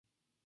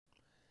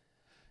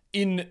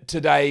In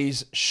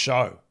today's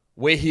show,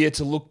 we're here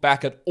to look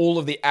back at all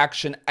of the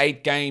action,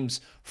 8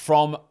 games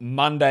from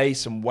Monday,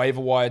 some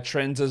waiver wire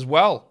trends as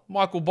well.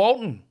 Michael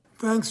Bolton.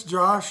 Thanks,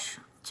 Josh.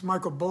 It's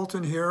Michael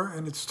Bolton here,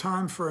 and it's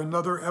time for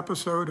another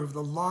episode of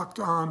the Locked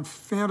On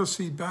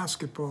Fantasy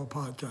Basketball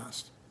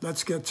Podcast.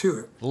 Let's get to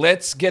it.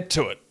 Let's get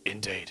to it,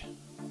 indeed.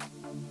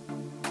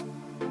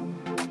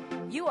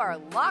 You are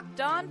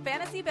Locked On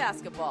Fantasy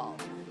Basketball,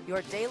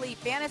 your daily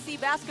fantasy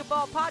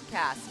basketball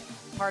podcast,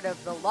 part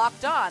of the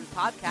Locked On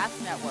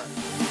Podcast Network.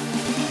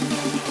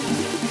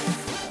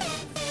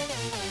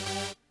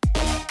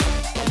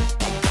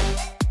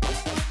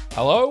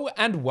 Hello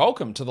and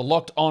welcome to the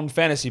Locked On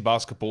Fantasy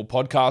Basketball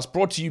Podcast,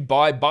 brought to you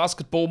by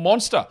Basketball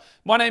Monster.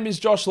 My name is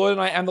Josh Lloyd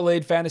and I am the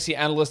lead fantasy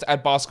analyst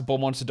at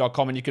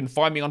basketballmonster.com, and you can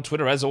find me on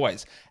Twitter as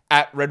always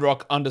at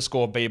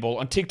redrock_bball,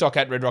 on TikTok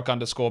at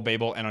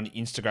redrock_bball, and on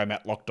Instagram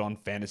at Locked On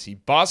Fantasy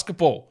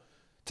Basketball.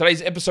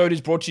 Today's episode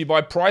is brought to you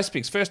by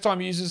PrizePicks.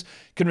 First-time users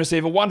can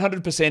receive a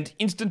 100%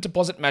 instant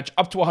deposit match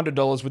up to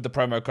 $100 with the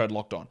promo code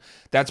LOCKEDON.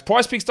 That's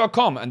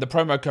prizepicks.com, and the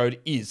promo code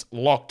is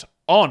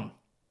LOCKEDON.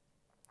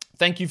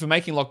 Thank you for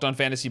making Locked On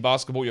Fantasy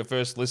Basketball your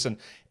first listen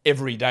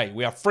every day.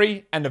 We are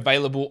free and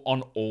available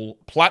on all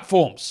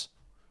platforms.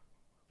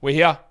 We're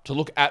here to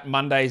look at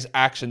Monday's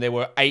action. There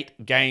were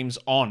 8 games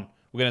on.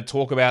 We're going to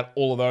talk about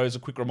all of those. A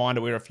quick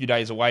reminder, we're a few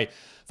days away,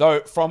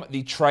 though, from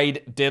the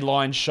trade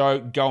deadline show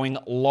going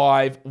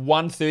live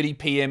 1:30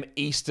 p.m.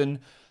 Eastern,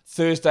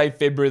 Thursday,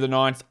 February the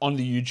 9th on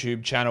the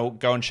YouTube channel.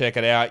 Go and check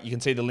it out. You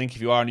can see the link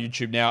if you are on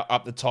YouTube now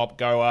up the top.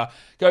 Go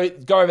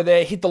over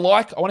there, hit the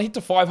like. I want to hit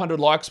to 500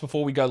 likes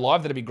before we go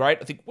live. That'd be great.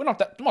 I think we're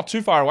not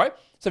too far away.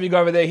 So if you go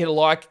over there, hit a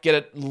like, get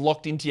it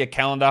locked into your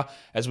calendar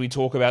as we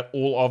talk about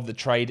all of the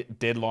trade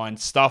deadline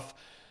stuff.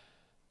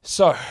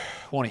 So,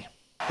 Warnie.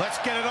 Let's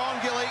get it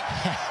on, Gilly.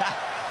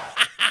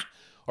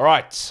 All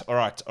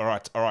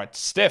right.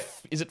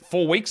 Steph, is it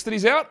 4 weeks that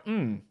he's out?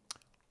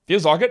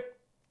 Feels like it.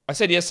 I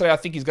said yesterday I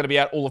think he's going to be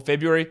out all of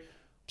February.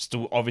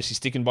 Still obviously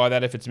sticking by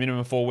that. If it's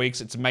minimum 4 weeks,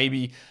 it's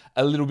maybe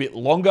a little bit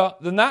longer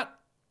than that.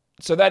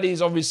 So that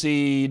is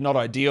obviously not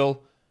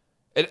ideal.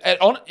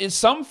 In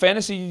some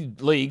fantasy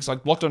leagues,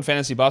 like Locked On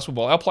Fantasy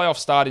Basketball, our playoffs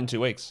start in 2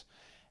 weeks.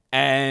 Or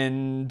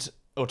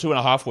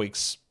 2.5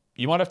 weeks.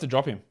 You might have to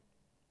drop him.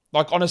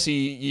 Like, honestly,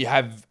 you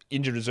have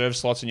injured reserve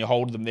slots and you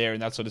hold them there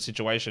in that sort of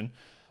situation.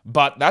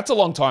 But that's a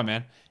long time,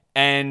 man.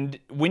 And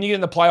when you get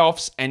in the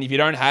playoffs and if you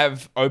don't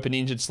have open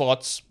injured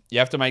slots, you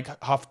have to make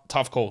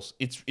tough calls.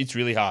 It's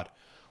really hard.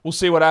 We'll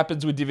see what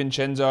happens with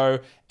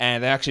DiVincenzo.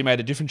 And they actually made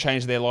a different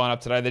change to their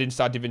lineup today. They didn't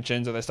start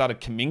DiVincenzo. They started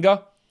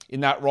Kuminga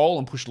in that role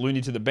and pushed Looney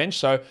to the bench.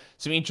 So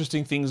some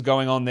interesting things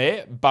going on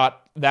there. But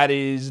that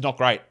is not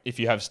great if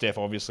you have Steph,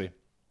 obviously.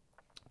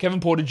 Kevin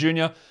Porter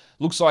Jr.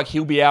 looks like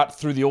he'll be out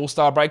through the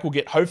All-Star break. We'll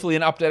get hopefully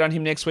an update on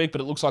him next week,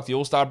 but it looks like the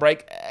All-Star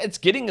break, it's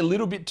getting a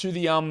little bit to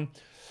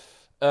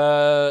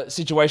the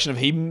situation of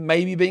him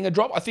maybe being a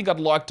drop. I think I'd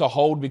like to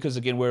hold because,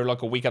 again, we're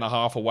like a week and a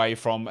half away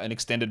from an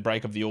extended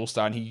break of the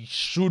All-Star, and he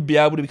should be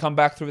able to come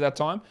back through that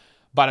time,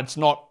 but it's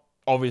not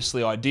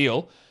obviously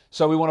ideal.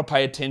 So we want to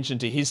pay attention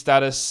to his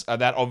status.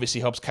 That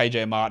obviously helps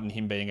KJ Martin,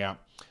 him being out.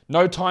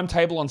 No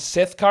timetable on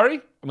Seth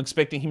Curry. I'm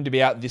expecting him to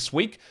be out this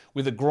week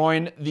with a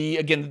groin. The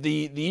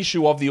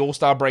issue of the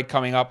All-Star break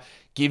coming up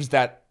gives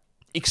that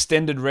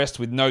extended rest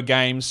with no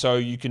games, so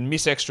you can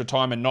miss extra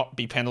time and not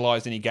be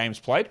penalized any games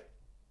played.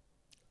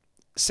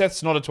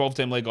 Seth's not a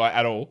 12-team league guy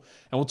at all,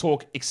 and we'll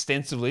talk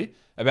extensively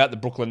about the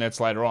Brooklyn Nets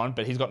later on,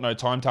 but he's got no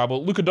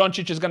timetable. Luka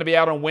Doncic is going to be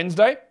out on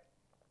Wednesday,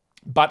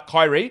 but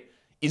Kyrie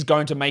is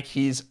going to make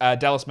his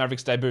Dallas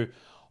Mavericks debut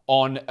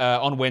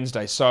on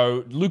Wednesday.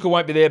 So Luka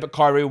won't be there, but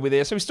Kyrie will be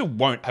there. So we still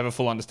won't have a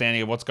full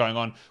understanding of what's going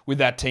on with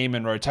that team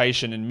and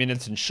rotation and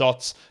minutes and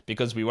shots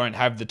because we won't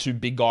have the two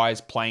big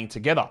guys playing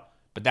together.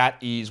 But that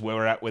is where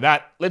we're at with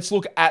that. Let's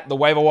look at the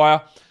waiver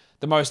wire.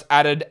 The most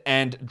added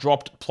and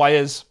dropped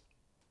players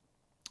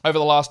over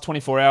the last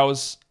 24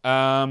 hours.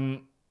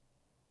 Cam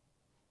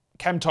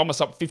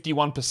Thomas up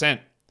 51%.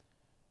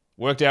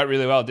 Worked out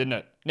really well, didn't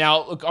it?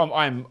 Now, look,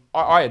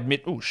 I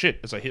admit, oh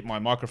shit, as I hit my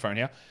microphone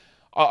here,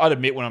 I'd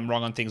admit when I'm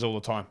wrong on things all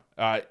the time.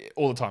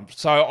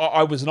 So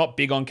I was not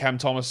big on Cam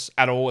Thomas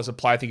at all as a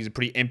player. I think he's a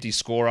pretty empty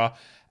scorer.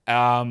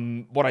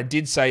 What I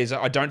did say is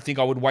I don't think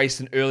I would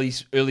waste an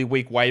early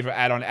week waiver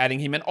add on adding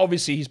him. And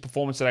obviously his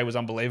performance today was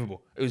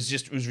unbelievable. It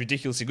was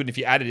ridiculously good. And if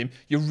you added him,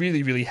 you're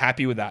really, really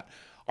happy with that.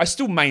 I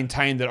still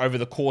maintain that over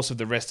the course of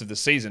the rest of the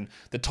season,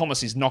 that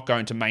Thomas is not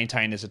going to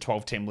maintain as a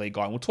 12-team league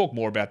guy. And we'll talk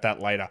more about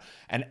that later.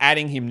 And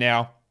adding him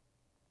now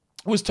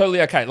was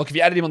totally okay. Look, if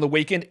you added him on the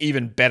weekend,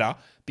 even better,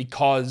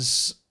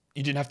 because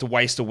you didn't have to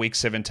waste a week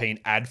 17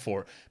 ad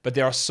for it. But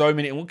there are so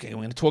many, okay,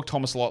 we're going to talk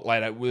Thomas a lot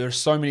later. There are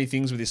so many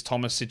things with this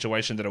Thomas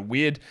situation that are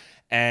weird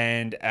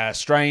and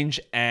strange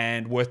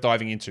and worth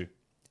diving into.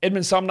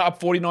 Edmund Sumner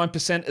up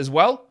 49% as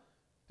well.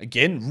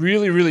 Again,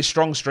 really, really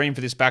strong stream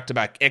for this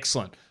back-to-back.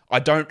 Excellent. I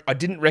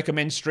didn't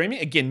recommend streaming.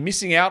 Again,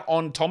 missing out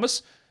on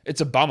Thomas,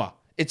 it's a bummer.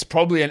 It's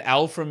probably an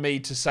L from me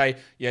to say,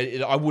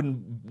 yeah, I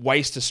wouldn't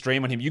waste a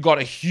stream on him. You got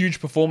a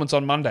huge performance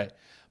on Monday.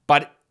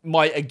 But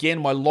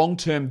my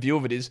long-term view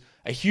of it is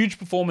a huge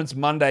performance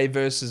Monday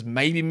versus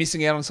maybe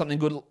missing out on something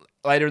good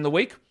later in the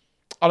week.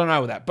 I don't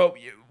know with that. But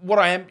what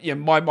I am,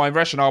 my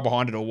rationale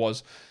behind it all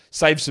was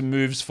save some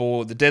moves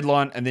for the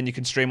deadline and then you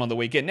can stream on the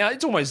weekend. Now,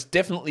 it's almost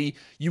definitely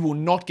you will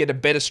not get a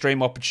better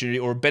stream opportunity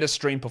or a better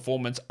stream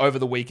performance over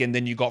the weekend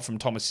than you got from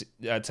Thomas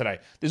today.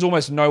 There's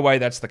almost no way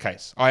that's the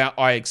case.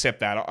 I accept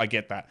that. I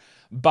get that.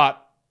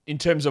 But in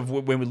terms of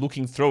when we're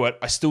looking through it,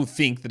 I still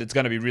think that it's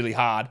going to be really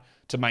hard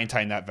to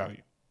maintain that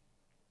value.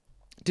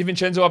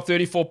 DiVincenzo up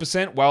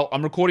 34%. Well,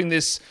 I'm recording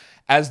this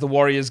as the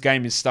Warriors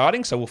game is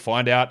starting, so we'll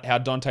find out how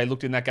Dante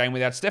looked in that game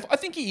without Steph. I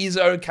think he is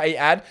okay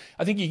ad.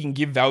 I think he can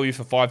give value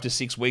for 5 to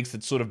 6 weeks.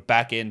 That's sort of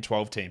back-end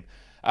 12 team.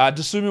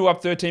 Dosunmu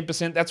up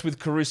 13%. That's with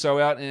Caruso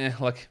out.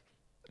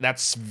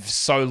 That's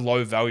so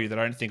low value that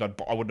I don't think I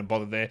wouldn't have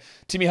bothered there.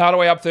 Timmy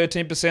Hardaway up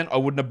 13%. I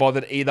wouldn't have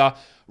bothered either.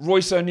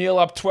 Royce O'Neal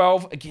up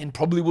 12. Again,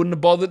 probably wouldn't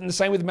have bothered. And the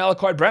same with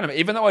Malachi Branham.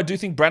 Even though I do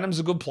think Branham's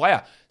a good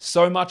player,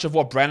 so much of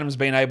what Branham's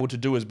been able to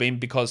do has been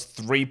because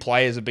 3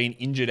 players have been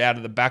injured out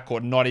of the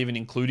backcourt, not even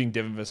including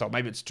Devin Vassell.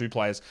 Maybe it's 2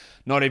 players,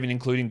 not even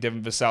including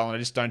Devin Vassell. And I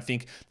just don't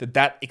think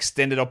that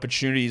extended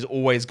opportunity is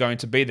always going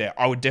to be there.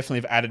 I would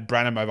definitely have added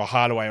Branham over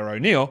Hardaway or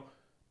O'Neal,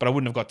 but I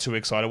wouldn't have got too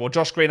excited. Well,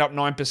 Josh Green up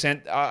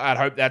 9%. I'd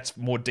hope that's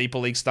more deeper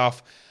league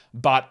stuff,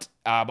 but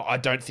I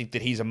don't think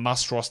that he's a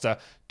must-roster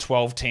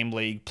 12-team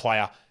league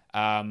player.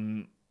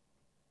 With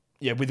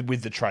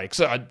the trade.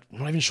 So I'm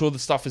not even sure the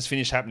stuff has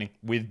finished happening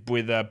with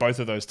both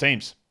of those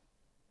teams.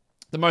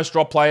 The most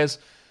drop players,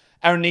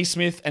 Aaron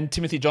Neesmith and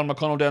Timothy John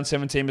McConnell down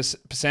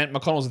 17%.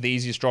 McConnell's the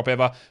easiest drop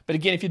ever. But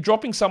again, if you're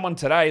dropping someone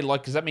today,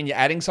 does that mean you're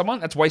adding someone?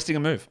 That's wasting a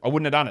move. I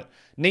wouldn't have done it.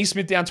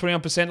 Neesmith down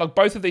 21%.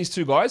 Both of these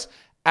two guys,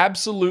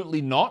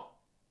 absolutely not.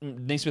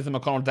 Neesmith and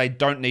McConnell, they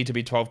don't need to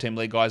be 12-team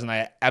league guys, and they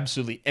are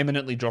absolutely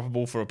eminently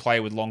droppable for a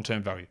player with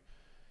long-term value.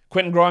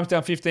 Quentin Grimes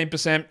down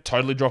 15%,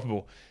 totally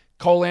droppable.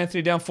 Cole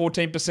Anthony down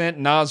 14%.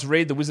 Naz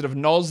Reid, the Wizard of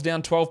Noz,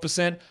 down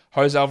 12%.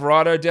 Jose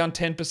Alvarado down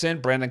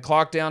 10%. Brandon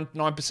Clark down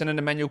 9%. And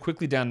Emmanuel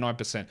Quickly down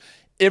 9%.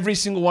 Every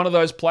single one of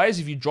those players,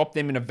 if you drop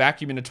them in a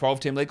vacuum in a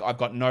 12-team league, I've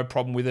got no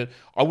problem with it.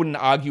 I wouldn't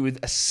argue with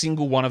a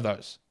single one of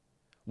those.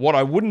 What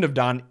I wouldn't have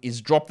done is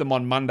drop them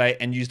on Monday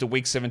and used a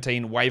Week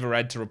 17 waiver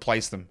ad to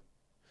replace them.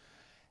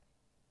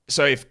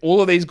 So if all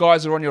of these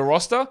guys are on your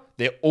roster,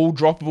 they're all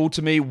droppable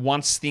to me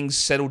once things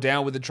settle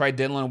down with the trade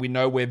deadline and we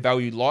know where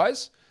value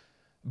lies.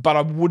 But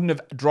I wouldn't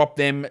have dropped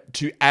them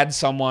to add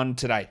someone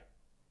today.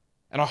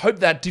 And I hope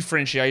that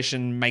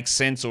differentiation makes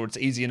sense or it's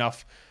easy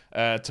enough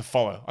to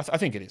follow. I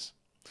think it is.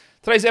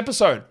 Today's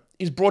episode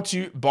is brought to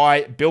you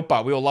by Built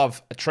Bar. We all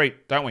love a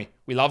treat, don't we?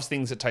 We love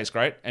things that taste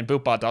great, and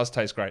Built Bar does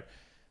taste great.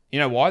 You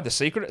know why? The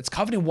secret? It's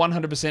covered in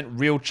 100%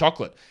 real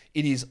chocolate.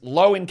 It is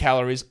low in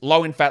calories,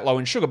 low in fat, low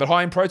in sugar, but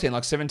high in protein,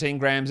 like 17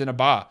 grams in a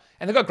bar.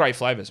 And they've got great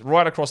flavors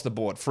right across the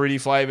board. Fruity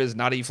flavors,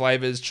 nutty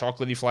flavors,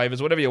 chocolatey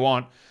flavors, whatever you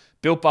want.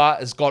 Built Bar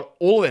has got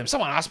all of them.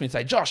 Someone asked me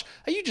today, Josh,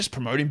 are you just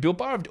promoting Built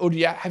Bar or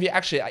have you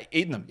actually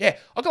eaten them? Yeah,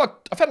 I've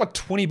had like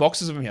 20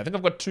 boxes of them here. I think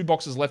I've got 2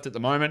 boxes left at the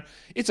moment.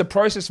 It's a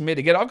process for me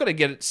to get. I've got to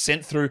get it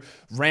sent through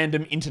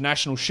random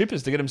international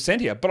shippers to get them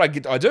sent here. But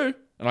I do,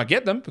 and I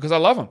get them because I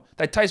love them.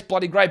 They taste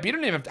bloody great. But you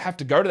don't even have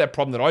to go to that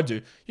problem that I do.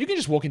 You can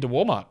just walk into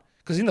Walmart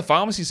because in the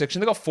pharmacy section,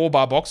 they've got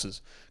 4-bar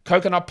boxes.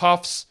 Coconut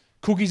puffs,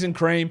 cookies and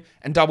cream,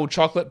 and double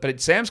chocolate. But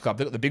at Sam's Club,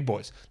 they've got the big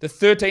boys. The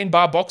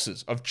 13-bar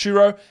boxes of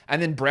churro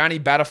and then brownie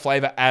batter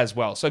flavor as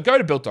well. So go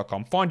to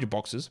Built.com, find your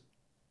boxes,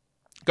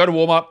 go to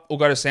Walmart or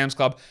go to Sam's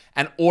Club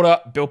and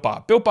order Built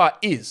Bar. Built Bar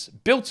is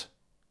built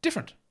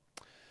different.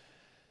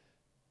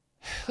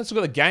 Let's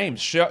look at the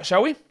games,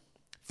 shall we?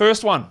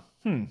 First one,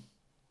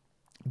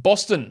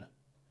 Boston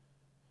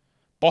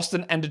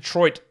and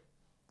Detroit.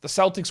 The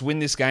Celtics win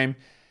this game.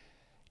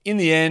 In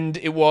the end,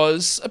 it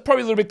was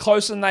probably a little bit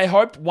closer than they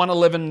hoped.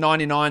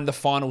 111-99, the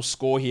final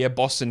score here.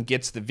 Boston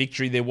gets the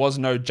victory. There was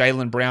no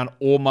Jaylen Brown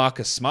or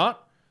Marcus Smart.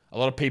 A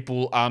lot of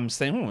people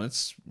saying,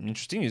 that's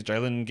interesting. Is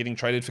Jaylen getting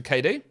traded for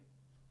KD?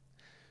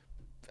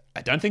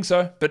 I don't think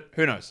so, but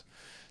who knows?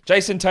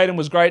 Jason Tatum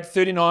was great.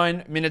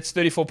 39 minutes,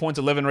 34 points,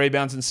 11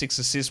 rebounds, and 6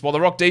 assists. While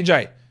the Rock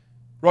DJ,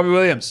 Robbie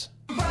Williams.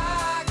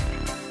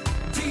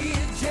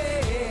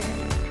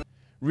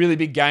 Really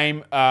big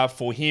game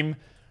for him.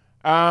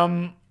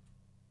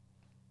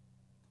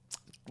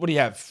 What do you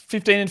have?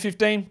 15 and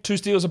 15, 2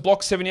 steals, a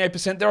block,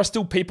 78%. There are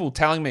still people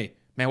telling me,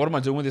 man, what am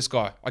I doing with this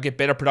guy? I get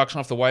better production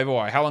off the waiver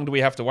wire. How long do we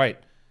have to wait?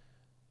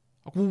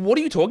 Well, what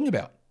are you talking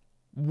about?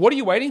 What are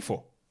you waiting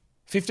for?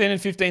 15 and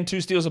 15,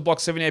 2 steals, a block,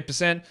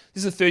 78%.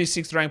 This is a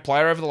 36th ranked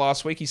player over the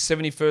last week. He's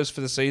 71st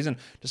for the season,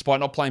 despite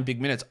not playing big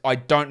minutes. I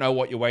don't know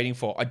what you're waiting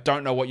for. I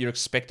don't know what you're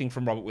expecting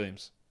from Robert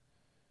Williams.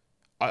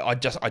 I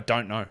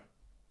don't know.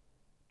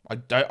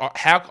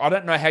 I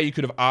don't know how you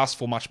could have asked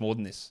for much more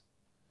than this.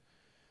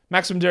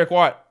 Maximum Derek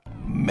White.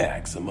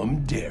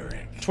 Maximum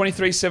Derek.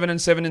 23, 7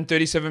 and 7 in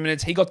 37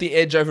 minutes. He got the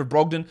edge over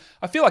Brogdon.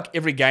 I feel like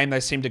every game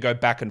they seem to go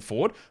back and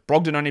forward.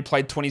 Brogdon only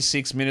played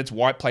 26 minutes.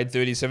 White played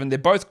 37. They're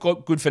both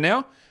good for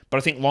now, but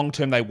I think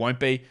long-term they won't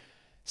be.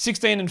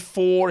 16 and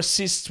 4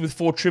 assists with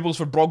 4 triples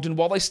for Brogdon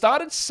while they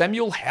started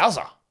Samuel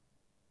Hauser.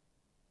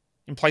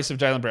 in place of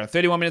Jaylen Brown.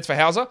 31 minutes for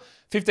Hauser,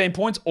 15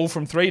 points, all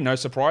from 3, no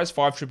surprise,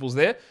 5 triples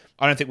there.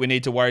 I don't think we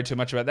need to worry too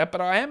much about that,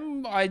 but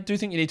I do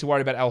think you need to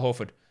worry about Al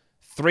Horford.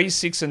 3,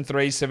 6, and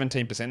 3,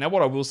 17%. Now,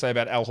 what I will say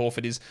about Al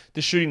Horford is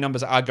the shooting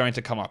numbers are going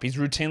to come up. He's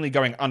routinely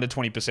going under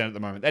 20% at the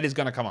moment. That is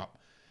going to come up.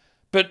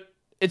 But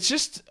it's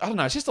just, I don't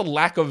know, it's just a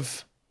lack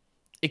of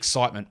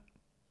excitement.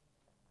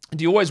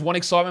 Do you always want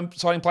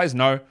exciting plays?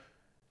 No.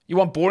 You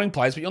want boring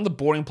plays, but you want the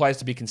boring plays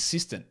to be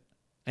consistent.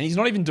 And he's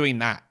not even doing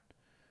that.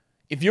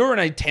 If you're in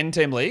a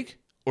 10-team league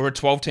or a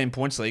 12-team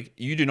points league,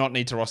 you do not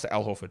need to roster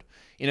Al Horford.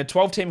 In a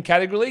 12-team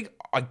category league,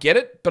 I get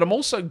it, but I'm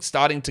also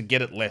starting to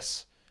get it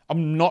less.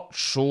 I'm not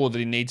sure that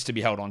he needs to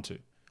be held on to.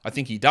 I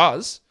think he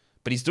does,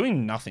 but he's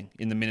doing nothing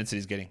in the minutes that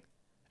he's getting.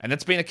 And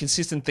that's been a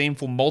consistent theme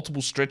for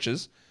multiple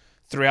stretches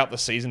throughout the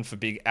season for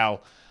Big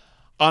Al.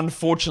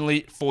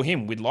 Unfortunately for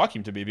him, we'd like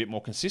him to be a bit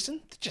more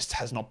consistent. It just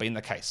has not been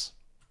the case.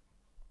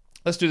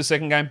 Let's do the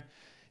second game.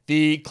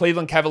 The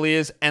Cleveland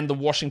Cavaliers and the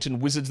Washington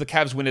Wizards. The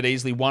Cavs win it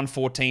easily,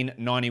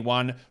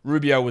 114-91.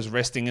 Rubio was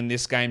resting in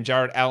this game.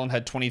 Jarrett Allen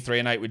had 23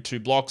 and 8 with 2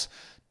 blocks.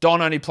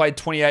 Don only played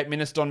 28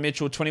 minutes. Don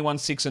Mitchell, 21,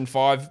 6, and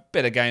 5.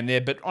 Better game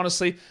there. But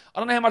honestly, I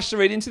don't know how much to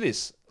read into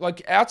this.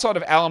 Like, outside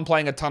of Allen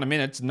playing a ton of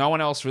minutes, no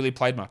one else really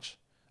played much.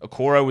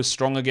 Okoro was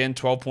strong again,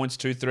 12 points,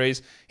 2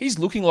 threes. He's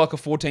looking like a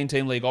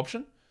 14-team league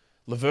option.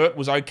 Levert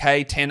was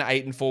okay, 10,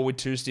 8, and 4 with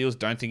 2 steals.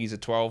 Don't think he's a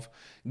 12.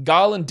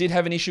 Garland did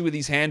have an issue with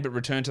his hand, but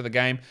returned to the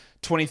game.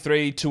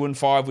 23, 2, and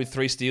 5 with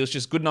 3 steals.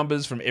 Just good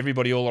numbers from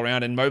everybody all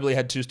around. And Mobley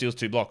had 2 steals,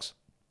 2 blocks.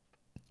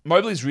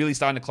 Mobley's really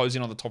starting to close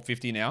in on the top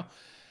 50 now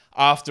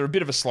after a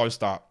bit of a slow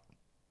start.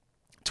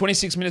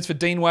 26 minutes for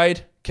Dean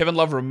Wade. Kevin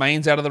Love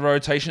remains out of the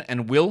rotation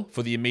and will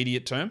for the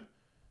immediate term.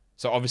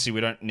 So obviously we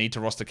don't need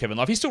to roster Kevin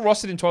Love. He's still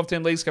rostered in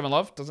 12-team leagues, Kevin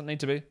Love. Doesn't need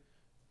to be.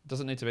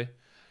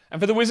 And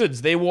for the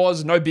Wizards, there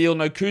was no Beal,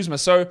 no Kuzma.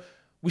 So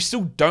we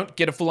still don't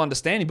get a full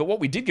understanding. But what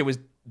we did get was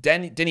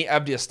Denny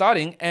Avdia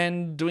starting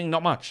and doing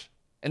not much.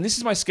 And this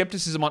is my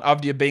skepticism on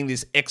Avdia being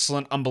this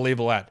excellent,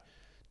 unbelievable ad.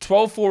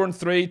 12, 4, and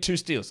 3, 2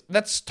 steals.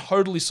 That's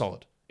totally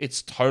solid.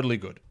 It's totally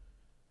good.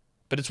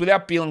 But it's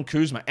without Beal and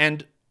Kuzma.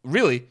 And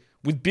really,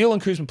 with Beal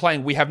and Kuzma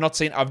playing, we have not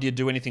seen Avdia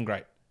do anything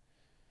great.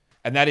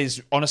 And that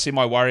is honestly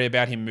my worry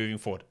about him moving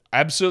forward.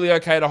 Absolutely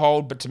okay to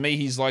hold, but to me,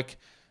 he's like,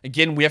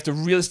 again, we have to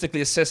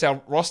realistically assess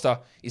our roster.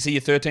 Is he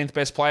your 13th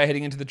best player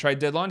heading into the trade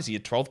deadline? Is he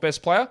your 12th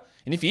best player?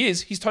 And if he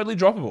is, he's totally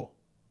droppable.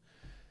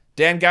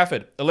 Dan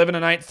Gafford, 11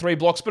 and 8, 3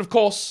 blocks. But of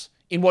course,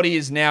 in what he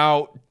is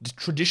now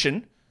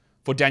tradition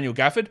for Daniel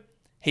Gafford,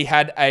 he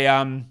had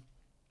a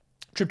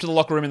trip to the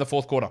locker room in the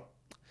fourth quarter.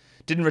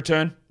 Didn't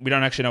return. We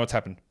don't actually know what's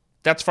happened.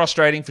 That's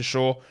frustrating for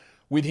sure.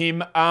 With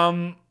him,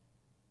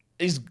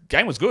 his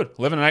game was good.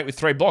 11 and 8 with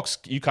 3 blocks.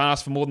 You can't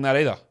ask for more than that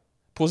either.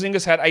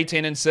 Porzingis had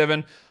 18 and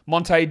 7.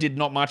 Monte did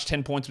not much.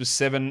 10 points with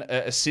 7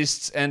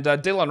 assists. And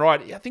Dylan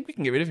Wright, I think we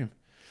can get rid of him.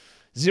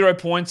 0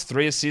 points,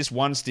 3 assists,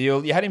 1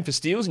 steal. You had him for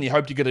steals and you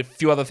hoped you get a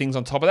few other things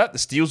on top of that. The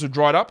steals were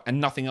dried up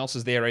and nothing else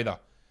is there either.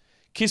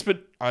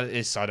 Kispert, I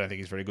don't think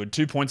he's very good.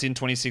 2 points in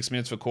 26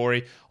 minutes for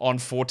Corey on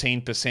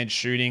 14%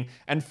 shooting.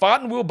 And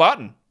Farton Will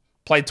Barton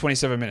played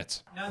 27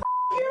 minutes. No,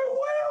 you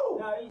will!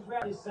 No, he's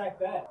ready to sack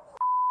that.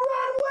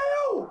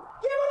 Will!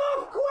 Give it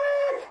off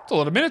quick! It's a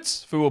lot of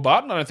minutes for Will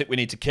Barton. I don't think we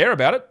need to care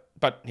about it,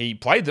 but he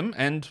played them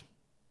and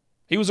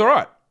he was all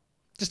right.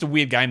 Just a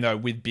weird game, though,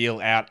 with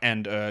Beal out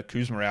and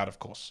Kuzma out, of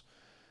course.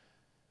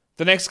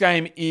 The next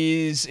game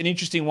is an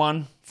interesting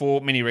one for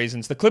many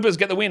reasons. The Clippers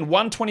get the win,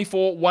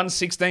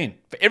 124-116.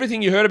 For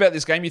everything you heard about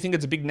this game, you think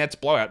it's a big Nets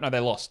blowout. No, they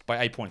lost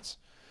by 8 points.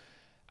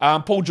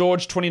 Paul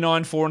George,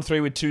 29, 4 and 3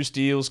 with 2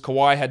 steals.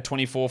 Kawhi had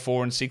 24,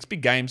 4 and 6.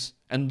 Big games.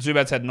 And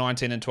Zubats had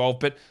 19 and 12.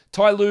 But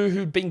Ty Lue,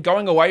 who'd been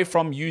going away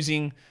from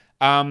using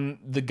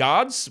the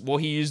guards, well,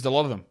 he used a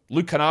lot of them.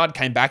 Luke Kennard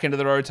came back into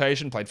the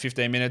rotation, played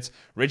 15 minutes.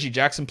 Reggie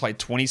Jackson played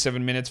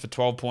 27 minutes for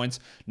 12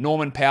 points.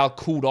 Norman Powell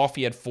cooled off.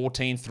 He had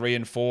 14, 3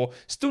 and 4.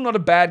 Still not a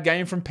bad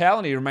game from Powell,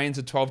 and he remains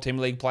a 12-team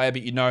league player.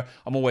 But you know,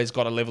 I'm always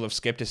got a level of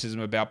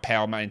skepticism about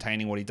Powell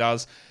maintaining what he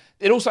does.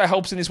 It also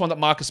helps in this one that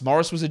Marcus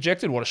Morris was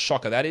ejected. What a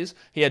shocker that is.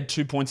 He had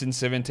 2 points in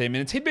 17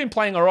 minutes. He'd been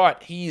playing all right.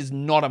 He is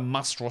not a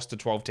must-roster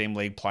 12-team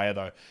league player,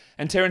 though.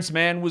 And Terrence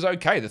Mann was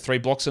okay. The 3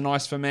 blocks are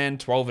nice for Mann,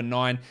 12 and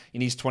 9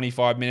 in his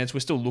 25 minutes. We're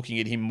still looking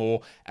at him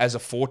more as a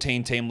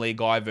 14-team league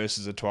guy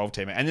versus a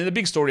 12-teamer. And then the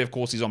big story, of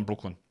course, is on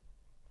Brooklyn.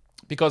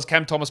 Because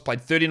Cam Thomas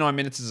played 39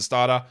 minutes as a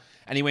starter,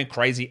 and he went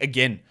crazy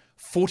again.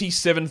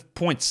 47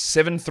 points,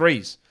 7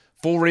 threes,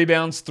 4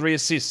 rebounds, 3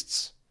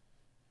 assists.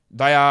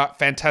 They are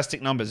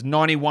fantastic numbers.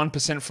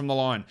 91% from the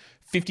line,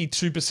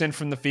 52%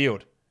 from the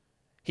field.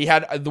 He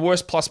had the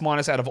worst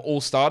plus-minus out of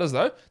all starters,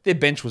 though. Their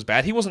bench was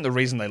bad. He wasn't the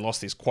reason they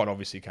lost this, quite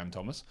obviously, Cam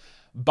Thomas.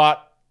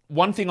 But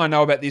one thing I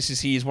know about this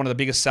is he is one of the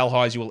biggest sell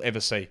highs you will ever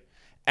see.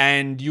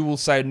 And you will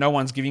say no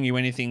one's giving you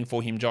anything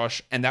for him,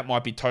 Josh, and that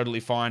might be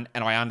totally fine,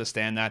 and I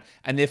understand that,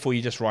 and therefore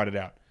you just write it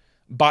out.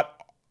 But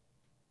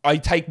I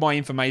take my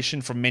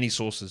information from many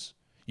sources.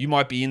 You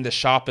might be in the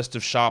sharpest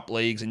of sharp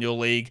leagues, and your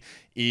league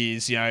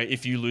is,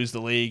 if you lose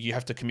the league, you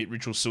have to commit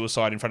ritual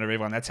suicide in front of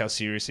everyone. That's how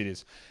serious it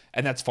is.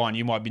 And that's fine.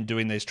 You might have been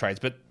doing these trades,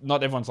 but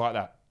not everyone's like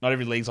that. Not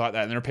every league's like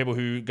that. And there are people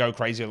who go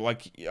crazy.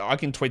 Like, I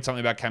can tweet something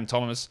about Cam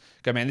Thomas,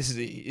 go, man, this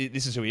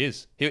is who he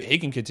is. He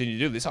can continue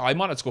to do this. I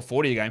might not score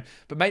 40 a game,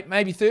 but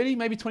maybe 30,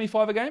 maybe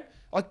 25 a game.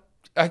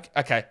 Like,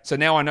 okay, so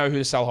now I know who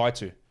to sell high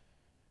to.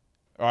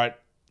 All right,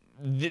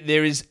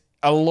 there is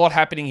a lot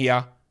happening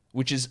here,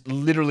 which is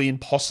literally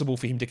impossible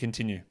for him to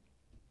continue.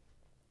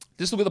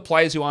 Just look at the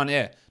players who aren't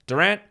there.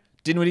 Durant,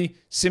 Dinwiddie,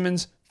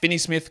 Simmons,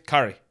 Finney-Smith,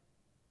 Curry.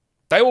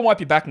 They all might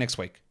be back next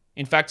week.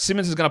 In fact,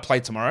 Simmons is going to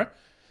play tomorrow.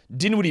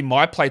 Dinwiddie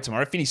might play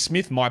tomorrow.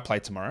 Finney-Smith might play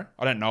tomorrow.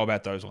 I don't know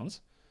about those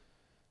ones.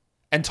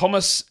 And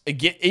Thomas,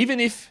 again, even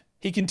if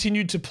he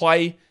continued to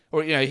play,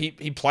 or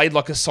he played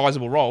like a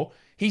sizable role,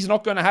 he's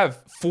not going to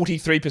have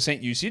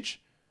 43%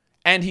 usage.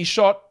 And he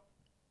shot,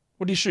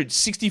 what did he shoot?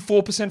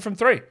 64% from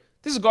three.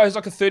 This is a guy who's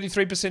like a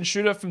 33%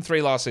 shooter from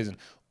three last season,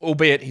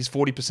 albeit he's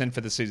 40%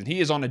 for the season. He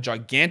is on a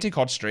gigantic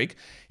hot streak.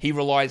 He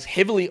relies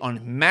heavily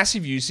on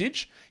massive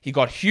usage. He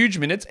got huge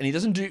minutes, and he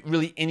doesn't do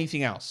really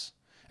anything else.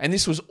 And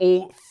this was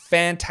all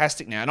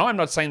fantastic now. And I'm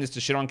not saying this to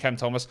shit on Cam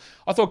Thomas.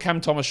 I thought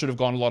Cam Thomas should have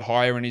gone a lot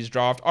higher in his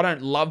draft. I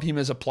don't love him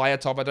as a player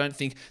type. I don't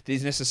think that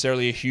he's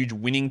necessarily a huge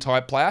winning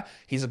type player.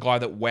 He's a guy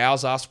that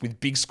wows us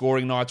with big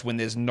scoring nights when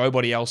there's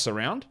nobody else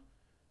around.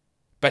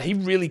 But he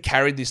really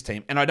carried this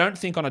team. And I don't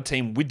think on a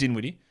team with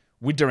Dinwiddie,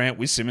 with Durant,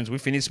 with Simmons,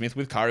 with Finney-Smith,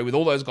 with Curry, with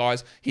all those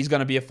guys, he's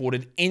going to be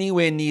afforded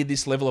anywhere near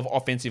this level of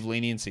offensive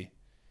leniency.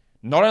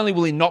 Not only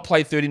will he not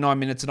play 39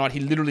 minutes a night, he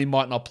literally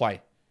might not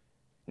play.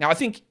 Now, I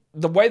think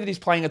the way that he's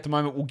playing at the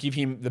moment will give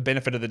him the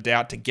benefit of the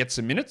doubt to get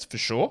some minutes, for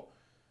sure.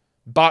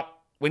 But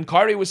when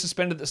Kyrie was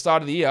suspended at the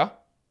start of the year,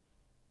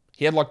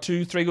 he had like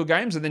 2-3 good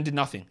games and then did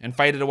nothing and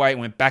faded away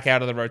and went back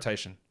out of the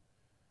rotation.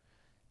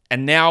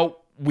 And now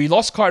we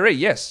lost Kyrie,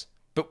 yes,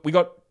 but we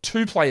got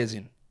two players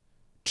in.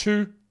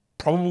 Two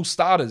probable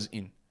starters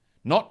in.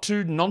 Not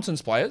two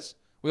nonsense players.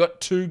 We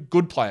got two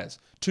good players.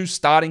 Two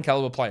starting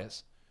caliber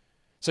players.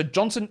 So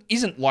Thomas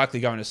isn't likely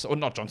going to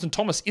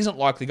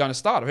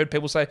start. I've heard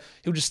people say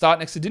he'll just start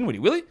next to Dinwiddie.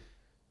 Will he?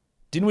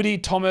 Dinwiddie,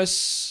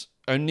 Thomas,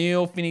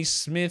 O'Neal,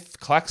 Finney-Smith,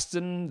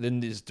 Claxton,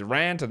 then there's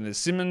Durant, and there's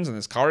Simmons, and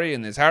there's Curry,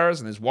 and there's Harris,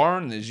 and there's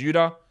Warren, and there's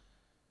Yuta.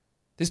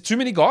 There's too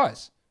many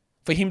guys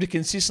for him to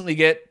consistently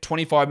get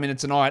 25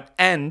 minutes a night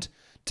and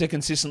to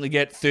consistently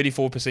get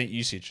 34%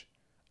 usage.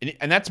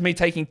 And that's me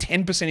taking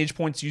 10 percentage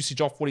points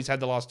usage off what he's had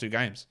the last two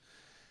games.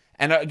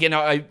 And again,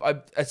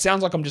 it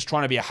sounds like I'm just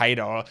trying to be a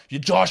hater. Or,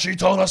 Josh, you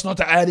told us not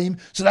to add him,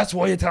 so that's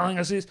why you're telling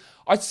us this.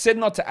 I said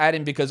not to add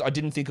him because I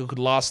didn't think it could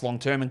last long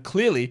term. And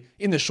clearly,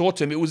 in the short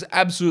term, it was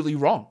absolutely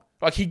wrong.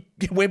 Like, he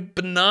went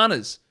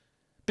bananas.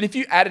 But if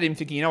you added him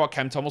thinking, you know what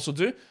Cam Thomas will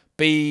do?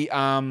 Be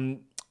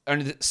only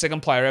the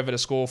second player ever to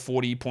score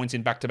 40 points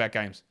in back-to-back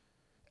games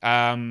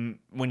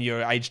when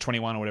you're age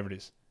 21 or whatever it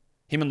is.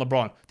 Him and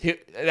LeBron.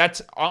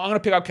 I'm going to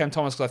pick up Cam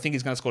Thomas because I think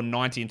he's going to score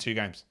 90 in 2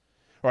 games.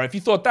 All right, if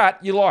you thought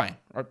that, you're lying.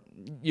 Right?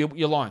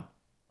 You're lying.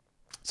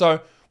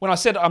 So when I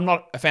said I'm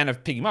not a fan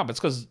of picking him up, it's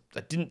because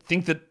I didn't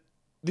think that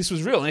this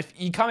was real. And if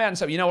you come out and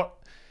say, you know what,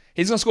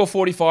 he's going to score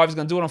 45, he's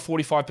going to do it on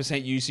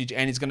 45% usage,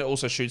 and he's going to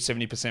also shoot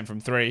 70% from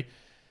three,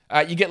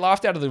 you get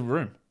laughed out of the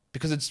room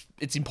because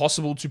it's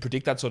impossible to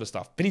predict that sort of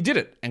stuff. But he did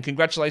it, and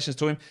congratulations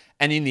to him.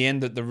 And in the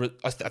end,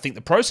 I think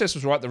the process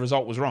was right, the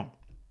result was wrong.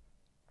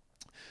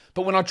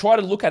 But when I try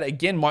to look at it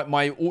again,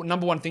 my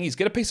number one thing is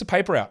get a piece of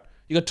paper out.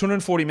 You got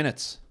 240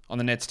 minutes on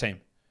the Nets team.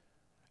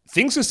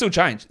 Things can still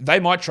change. They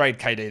might trade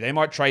KD. They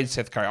might trade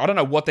Seth Curry. I don't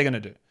know what they're going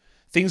to do.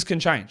 Things can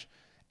change.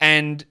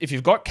 And if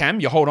you've got Cam,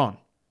 you hold on.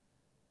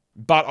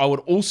 But I would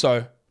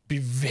also be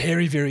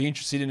very, very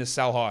interested in a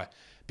sell high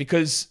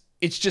because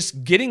it's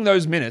just getting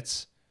those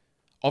minutes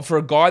for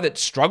a guy that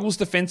struggles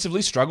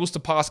defensively, struggles to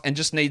pass, and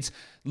just needs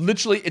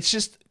literally, it's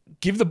just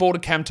give the ball to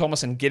Cam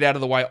Thomas and get out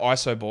of the way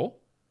ISO ball,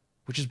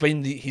 which has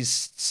been his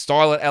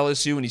style at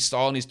LSU and his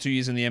style in his 2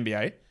 years in the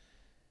NBA.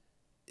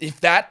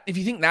 If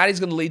you think that is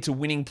going to lead to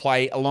winning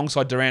play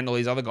alongside Durant and all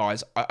these other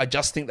guys, I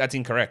just think that's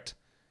incorrect.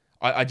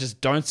 I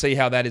just don't see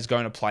how that is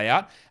going to play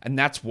out. And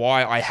that's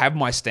why I have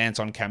my stance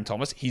on Cam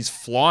Thomas. He's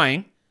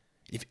flying.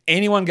 If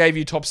anyone gave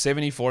you top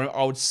 70 for him,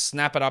 I would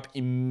snap it up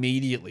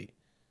immediately.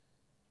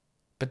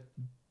 But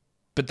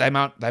they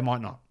might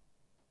not.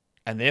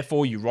 And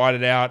therefore, you write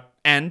it out.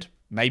 And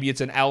maybe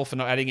it's an L for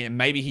not adding it.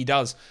 Maybe he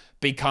does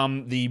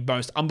become the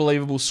most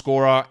unbelievable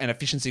scorer and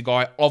efficiency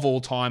guy of all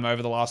time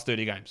over the last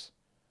 30 games.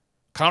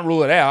 Can't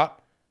rule it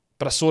out,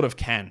 but I sort of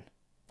can.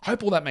 I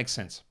hope all that makes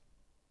sense.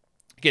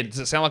 Again, does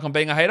it sound like I'm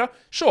being a hater?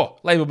 Sure,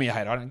 label me a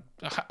hater.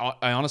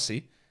 I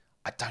honestly,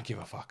 I don't give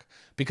a fuck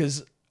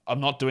because I'm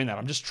not doing that.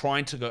 I'm just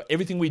trying to go.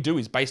 Everything we do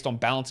is based on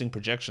balancing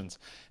projections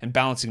and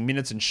balancing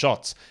minutes and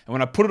shots. And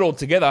when I put it all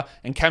together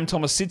and Cam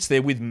Thomas sits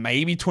there with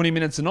maybe 20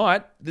 minutes a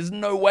night, there's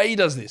no way he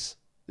does this.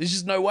 There's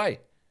just no way.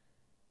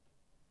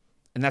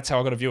 And that's how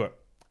I got to view it.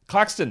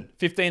 Claxton,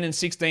 15 and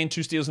 16,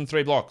 2 steals and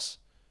 3 blocks.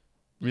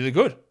 Really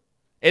good.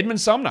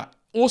 Edmund Sumner,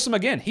 awesome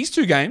again. His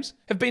 2 games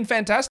have been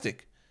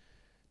fantastic.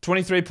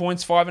 23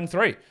 points, 5 and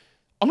 3.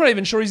 I'm not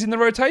even sure he's in the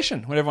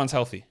rotation when everyone's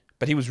healthy,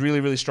 but he was really,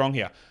 really strong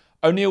here.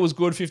 O'Neal was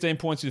good, 15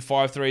 points with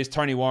 5 threes.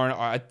 Tony Warren,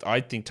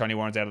 I think Tony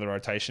Warren's out of the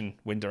rotation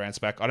when Durant's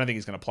back. I don't think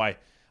he's going to play.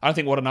 I don't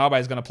think Watanabe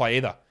is going to play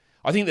either.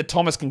 I think that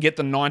Thomas can get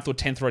the 9th or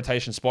 10th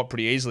rotation spot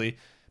pretty easily,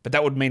 but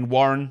that would mean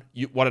Warren,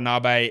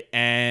 Watanabe,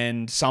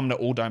 and Sumner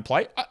all don't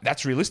play.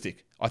 That's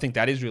realistic. I think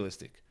that is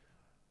realistic.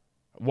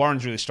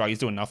 Warren's really strong. He's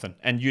doing nothing.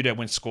 And Yuta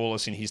went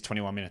scoreless in his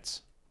 21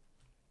 minutes.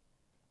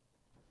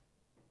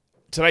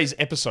 Today's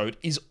episode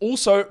is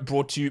also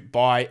brought to you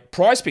by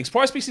PrizePicks.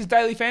 PrizePicks is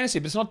daily fantasy,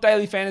 but it's not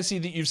daily fantasy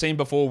that you've seen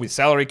before with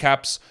salary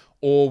caps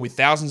or with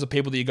thousands of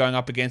people that you're going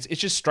up against. It's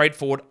just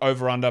straightforward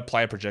over-under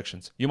player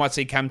projections. You might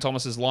see Cam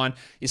Thomas's line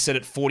is set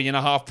at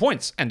 40.5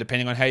 points, and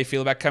depending on how you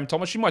feel about Cam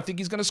Thomas, you might think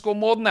he's going to score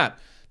more than that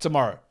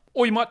tomorrow.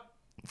 Or you might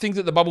think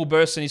that the bubble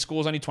bursts and he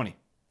scores only 20.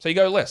 So you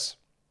go less.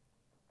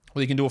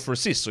 Or you can do it for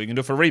assists, or you can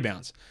do it for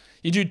rebounds.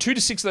 You do 2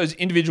 to 6 of those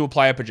individual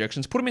player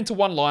projections, put them into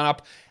one lineup,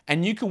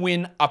 and you can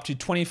win up to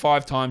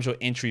 25 times your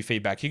entry fee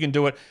back. You can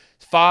do it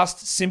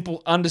fast,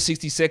 simple, under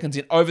 60 seconds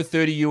in over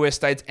 30 US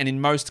states and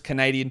in most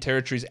Canadian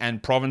territories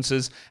and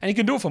provinces. And you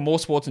can do it for more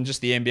sports than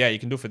just the NBA. You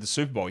can do it for the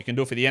Super Bowl. You can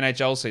do it for the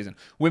NHL season,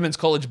 women's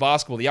college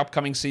basketball, the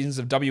upcoming seasons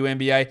of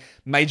WNBA,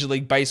 Major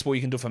League Baseball.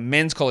 You can do it for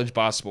men's college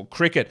basketball,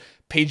 cricket,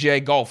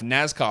 PGA golf,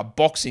 NASCAR,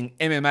 boxing,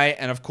 MMA,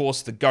 and of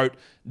course the GOAT,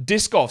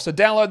 disc golf. So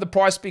download the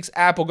PrizePicks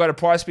app or go to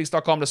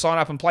prizepicks.com to sign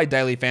up and play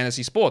daily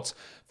fantasy sports.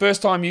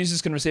 First-time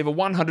users can receive a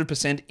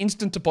 100%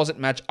 instant deposit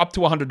match up to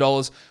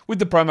 $100 with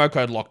the promo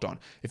code LOCKEDON.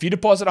 If you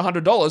deposit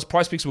 $100,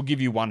 PrizePicks will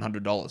give you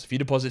 $100. If you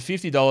deposit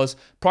 $50,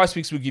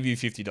 PrizePicks will give you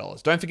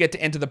 $50. Don't forget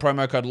to enter the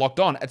promo code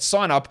LOCKEDON at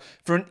sign up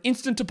for an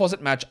instant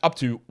deposit match up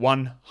to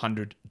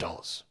 $100.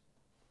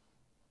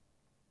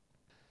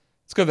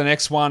 Let's go to the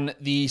next one.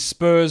 The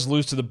Spurs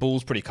lose to the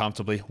Bulls pretty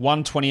comfortably.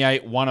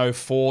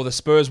 128-104. The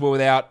Spurs were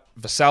without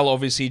Vassell,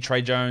 obviously,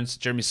 Trey Jones,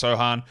 Jeremy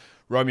Sohan,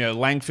 Romeo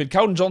Langford.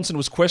 Keldon Johnson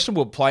was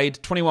questionable,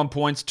 played 21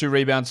 points, 2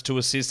 rebounds, 2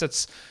 assists.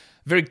 That's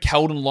very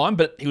Keldon line,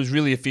 but he was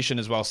really efficient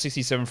as well.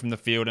 67 from the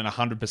field and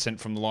 100%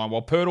 from the line.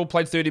 While Pirtle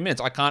played 30 minutes.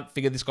 I can't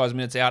figure this guy's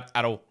minutes out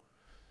at all.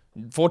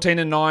 14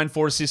 and 9,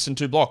 4 assists and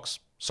 2 blocks.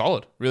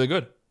 Solid. Really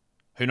good.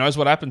 Who knows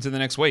what happens in the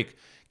next week?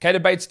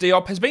 Keita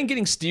Bates-Diop has been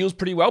getting steals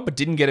pretty well, but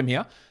didn't get him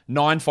here.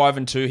 9, 5,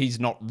 and 2. He's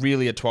not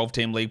really a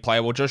 12-team league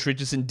player. Well, Josh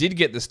Richardson did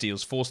get the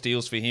steals. 4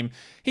 steals for him.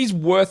 He's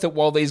worth it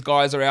while these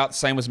guys are out.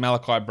 Same as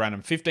Malachi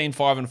Branham. 15,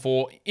 5, and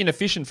 4.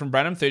 Inefficient from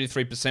Branham.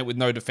 33% with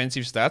no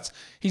defensive stats.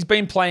 He's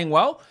been playing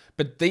well,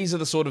 but these are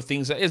the sort of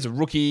things that as a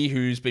rookie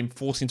who's been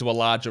forced into a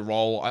larger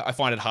role, I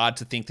find it hard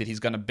to think that he's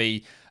going to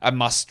be a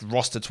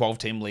must-roster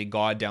 12-team league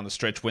guy down the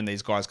stretch when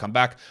these guys come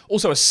back.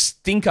 Also a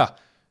stinker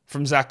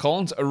from Zach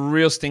Collins, a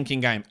real stinking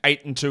game.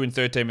 8 and 2 in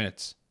 13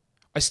 minutes.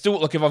 I still,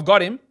 look, if I've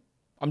got him,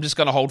 I'm just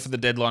going to hold for the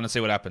deadline and see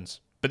what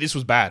happens. But this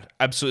was bad.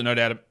 Absolutely no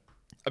doubt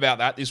about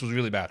that. This was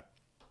really bad.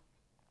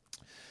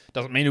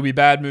 Doesn't mean it'll be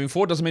bad moving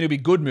forward. Doesn't mean it'll be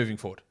good moving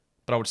forward.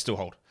 But I would still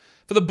hold.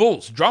 For the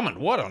Bulls, Drummond.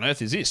 What on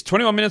earth is this?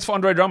 21 minutes for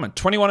Andre Drummond.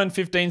 21 and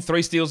 15,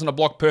 3 steals and a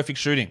block. Perfect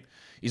shooting.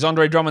 Is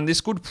Andre Drummond this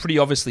good? Pretty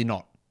obviously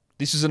not.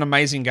 This is an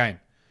amazing game.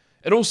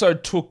 It also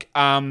took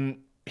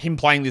him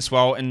playing this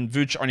well and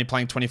Vooch only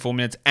playing 24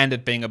 minutes and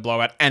it being a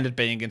blowout and it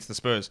being against the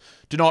Spurs.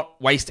 Do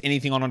not waste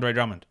anything on Andre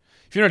Drummond.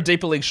 If you're in a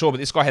deeper league, sure, but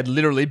this guy had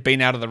literally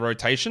been out of the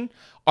rotation.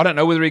 I don't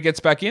know whether he gets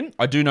back in.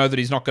 I do know that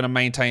he's not going to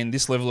maintain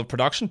this level of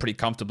production pretty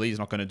comfortably. He's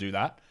not going to do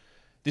that.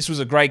 This was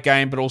a great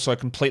game, but also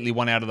completely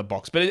one out of the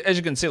box. But as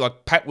you can see,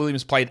 like Pat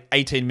Williams played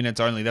 18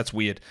 minutes only. That's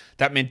weird.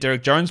 That meant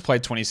Derek Jones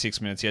played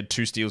 26 minutes. He had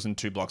 2 steals and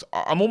 2 blocks.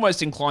 I'm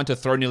almost inclined to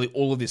throw nearly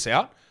all of this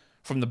out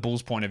from the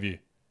Bulls' point of view.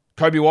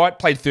 Kobe White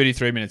played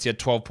 33 minutes. He had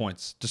 12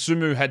 points.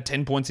 Dosunmu had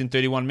 10 points in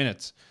 31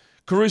 minutes.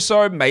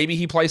 Caruso, maybe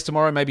he plays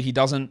tomorrow. Maybe he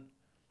doesn't.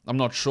 I'm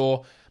not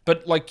sure.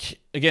 But, like,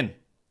 again,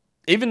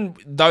 even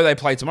though they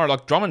play tomorrow,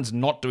 like, Drummond's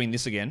not doing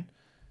this again.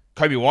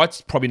 Kobe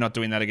White's probably not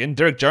doing that again.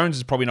 Derek Jones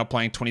is probably not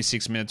playing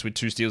 26 minutes with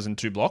 2 steals and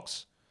 2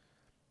 blocks.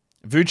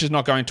 Vooch is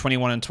not going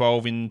 21 and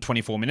 12 in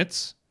 24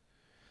 minutes.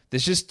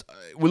 There's just,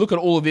 we look at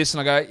all of this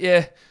and I go,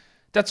 yeah,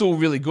 that's all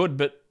really good,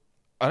 but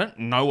I don't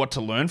know what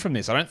to learn from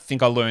this. I don't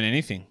think I learned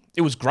anything.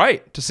 It was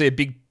great to see a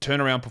big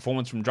turnaround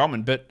performance from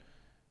Drummond, but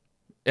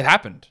it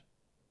happened.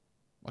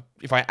 Like,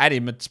 if I add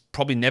him, it's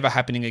probably never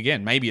happening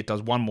again. Maybe it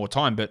does one more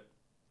time, but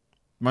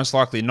most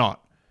likely not.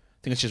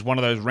 I think it's just one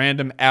of those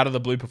random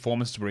out-of-the-blue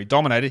performances where he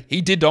dominated.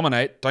 He did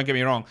dominate, don't get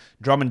me wrong.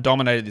 Drummond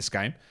dominated this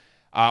game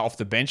off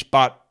the bench,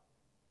 but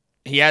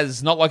he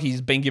has, not like he's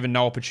been given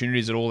no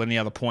opportunities at all any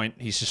other point.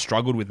 He's just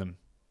struggled with them.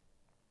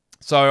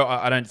 So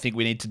I don't think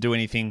we need to do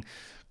anything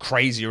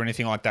crazy or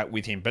anything like that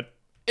with him. But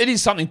it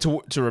is something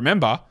to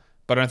remember,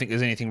 but I don't think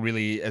there's anything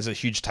really as a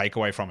huge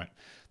takeaway from it.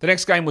 The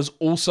next game was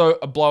also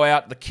a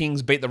blowout. The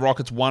Kings beat the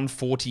Rockets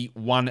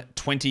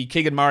 140-120.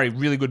 Keegan Murray,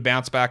 really good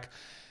bounce back.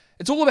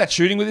 It's all about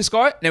shooting with this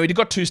guy. Now, he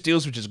got 2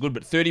 steals, which is good,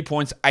 but 30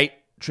 points, 8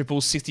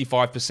 triples,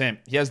 65%.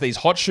 He has these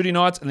hot shooting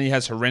nights, and then he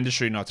has horrendous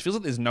shooting nights. It feels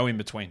like there's no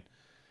in-between.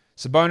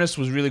 Sabonis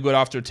was really good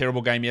after a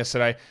terrible game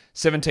yesterday.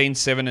 17,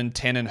 7, and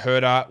 10, and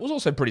Herder was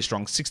also pretty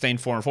strong. 16,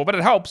 4, and 4, but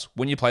it helps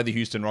when you play the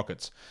Houston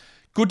Rockets.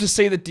 Good to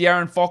see that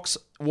De'Aaron Fox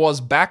was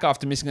back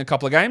after missing a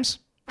couple of games.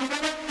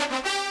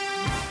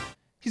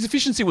 His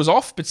efficiency was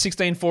off, but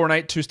 16, 4 and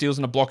 8, 2 steals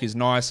and a block is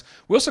nice.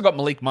 We also got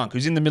Malik Monk,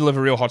 who's in the middle of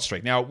a real hot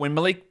streak. Now, when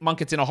Malik Monk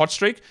gets in a hot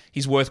streak,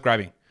 he's worth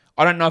grabbing.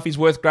 I don't know if he's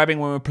worth grabbing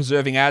when we're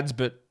preserving ads,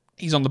 but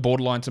he's on the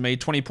borderline to me.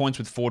 20 points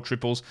with 4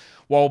 triples.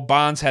 While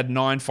Barnes had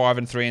 9, 5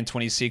 and 3 and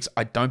 26.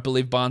 I don't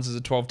believe Barnes is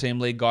a 12-team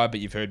league guy, but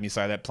you've heard me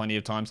say that plenty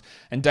of times.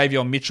 And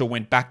Davion Mitchell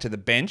went back to the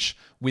bench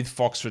with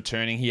Fox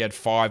returning. He had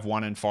 5,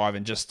 1 and 5,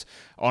 and just,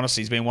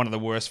 honestly, he's been one of the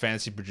worst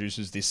fantasy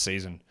producers this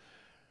season.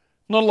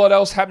 Not a lot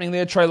else happening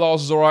there. Trey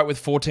Lyles is all right with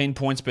 14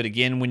 points, but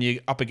again, when you're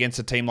up against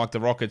a team like the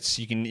Rockets,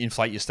 you can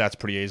inflate your stats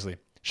pretty easily.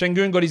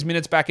 Şengün got his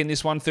minutes back in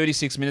this one,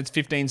 36 minutes,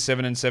 15,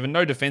 7 and 7.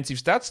 No defensive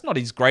stats, not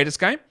his greatest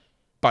game,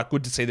 but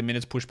good to see the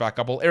minutes push back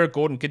up. Well, Eric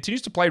Gordon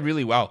continues to play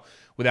really well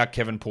without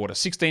Kevin Porter.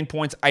 16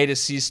 points, 8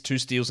 assists, 2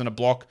 steals and a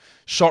block.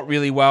 Shot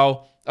really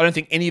well. I don't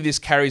think any of this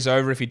carries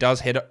over if he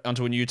does head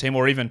onto a new team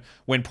or even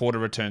when Porter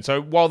returns.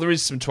 So while there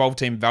is some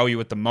 12-team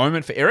value at the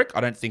moment for Eric,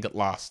 I don't think it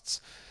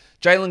lasts.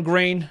 Jalen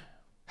Green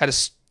had a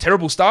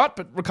terrible start,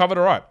 but recovered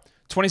all right.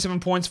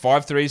 27 points,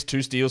 5 threes,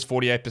 2 steals,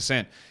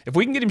 48%. If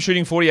we can get him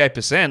shooting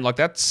 48%, like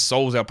that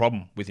solves our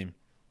problem with him.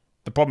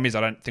 The problem is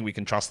I don't think we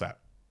can trust that.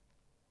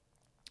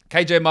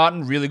 KJ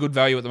Martin, really good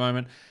value at the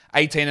moment.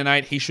 18 and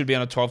 8. He should be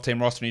on a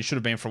 12-team roster, and he should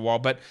have been for a while.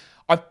 But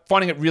I'm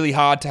finding it really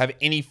hard to have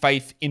any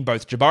faith in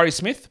both Jabari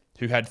Smith,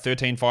 who had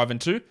 13, 5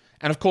 and 2,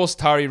 and of course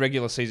Tari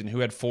regular season, who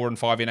had 4 and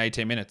 5 in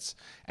 18 minutes.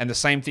 And the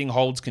same thing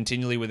holds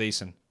continually with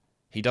Eason.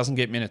 He doesn't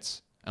get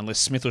minutes unless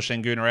Smith or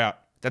Şengün are out.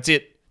 That's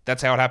it.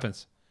 That's how it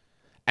happens.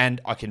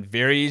 And I can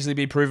very easily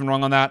be proven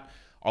wrong on that.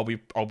 I'll be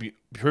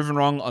proven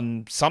wrong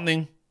on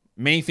something,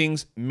 many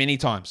things, many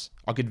times.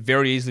 I could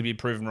very easily be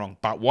proven wrong.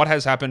 But what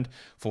has happened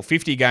for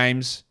 50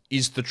 games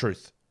is the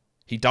truth.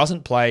 He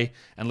doesn't play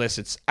unless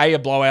it's a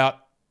blowout,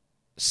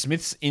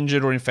 Smith's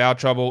injured or in foul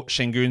trouble,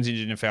 Şengün's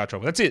injured and in foul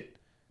trouble. That's it.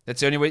 That's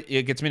the only way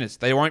he gets minutes.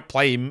 They won't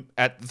play him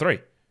at the 3.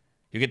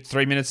 You get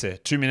 3 minutes there,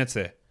 2 minutes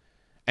there.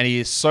 And he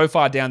is so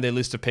far down their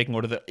list of pecking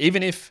order that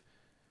even if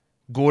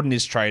Gordon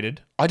is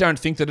traded, I don't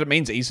think that it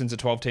means Eason's a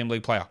 12-team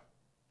league player.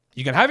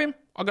 You can have him.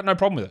 I've got no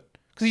problem with it.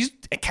 Because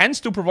he can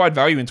still provide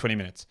value in 20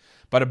 minutes.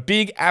 But a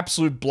big,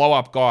 absolute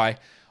blow-up guy,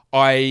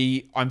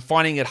 I'm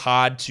finding it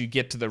hard to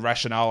get to the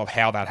rationale of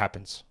how that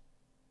happens.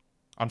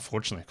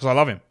 Unfortunately. Because I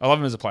love him. I love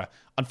him as a player.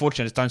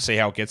 Unfortunately, I just don't see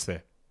how it gets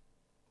there.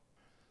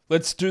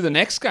 Let's do the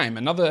next game.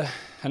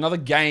 Another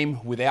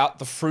game without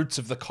the fruits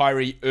of the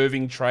Kyrie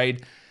Irving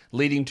trade,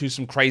 leading to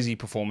some crazy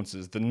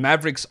performances. The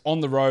Mavericks on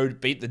the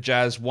road beat the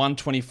Jazz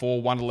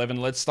 124-111.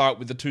 Let's start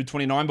with the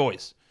 229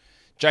 boys.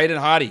 Jaden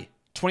Hardy,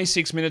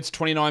 26 minutes,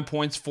 29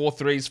 points, 4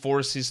 threes, 4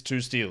 assists,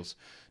 2 steals.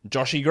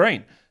 Joshy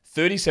Green,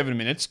 37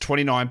 minutes,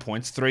 29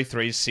 points, 3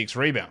 threes, 6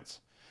 rebounds.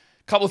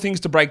 Couple of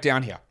things to break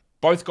down here.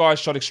 Both guys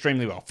shot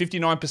extremely well.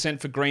 59%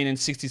 for Green and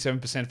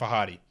 67% for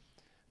Hardy.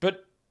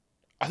 But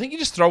I think you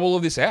just throw all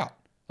of this out.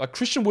 Like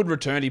Christian Wood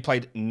returned, he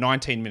played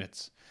 19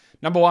 minutes.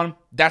 Number one,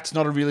 that's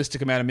not a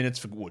realistic amount of minutes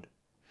for Wood.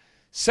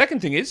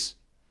 Second thing is,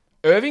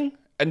 Irving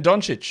and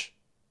Doncic.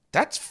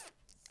 That's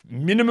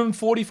minimum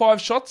 45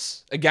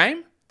 shots a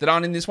game that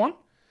aren't in this one.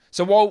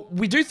 So while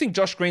we do think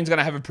Josh Green's going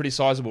to have a pretty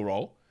sizable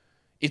role,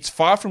 it's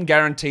far from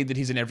guaranteed that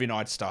he's an every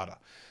night starter.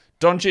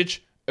 Doncic,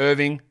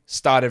 Irving,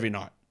 start every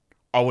night.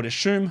 I would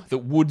assume that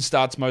Wood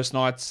starts most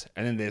nights,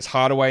 and then there's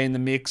Hardaway in the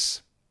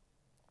mix,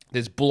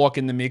 there's Bullock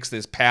in the mix,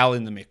 there's Powell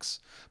in the mix,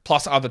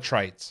 plus other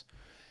trades.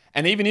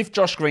 And even if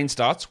Josh Green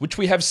starts, which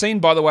we have seen,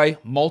 by the way,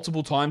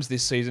 multiple times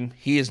this season,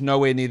 he is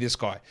nowhere near this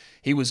guy.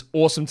 He was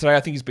awesome today. I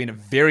think he's been a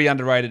very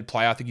underrated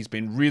player. I think he's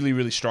been really,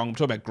 really strong. I'm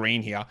talking about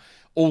Green here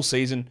all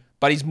season.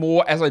 But he's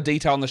more, as I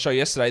detailed on the show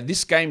yesterday,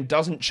 this game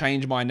doesn't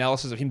change my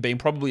analysis of him being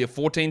probably a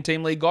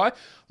 14-team league guy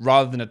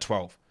rather than a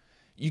 12.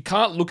 You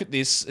can't look at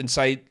this and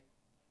say,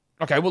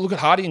 okay, well, look at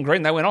Hardy and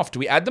Green. They went off. Do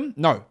we add them?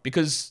 No,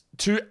 because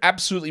two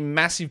absolutely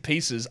massive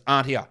pieces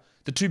aren't here.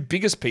 The two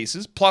biggest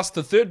pieces, plus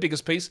the third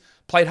biggest piece,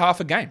 played half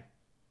a game.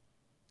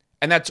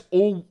 And that's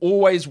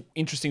always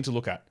interesting to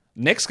look at.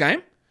 Next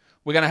game,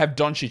 we're going to have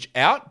Doncic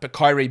out, but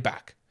Kyrie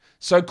back.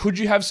 So could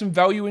you have some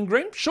value in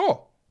Green?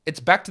 Sure. It's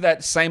back to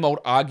that same old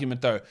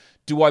argument, though.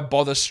 Do I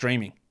bother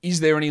streaming? Is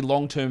there any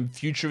long-term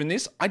future in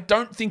this? I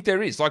don't think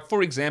there is. Like,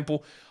 for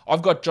example,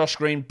 I've got Josh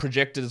Green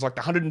projected as like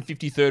the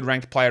 153rd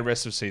ranked player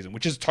rest of season,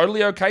 which is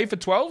totally okay for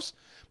 12s,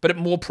 but it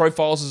more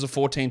profiles as a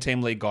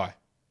 14-team league guy.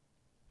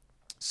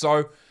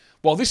 So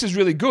while this is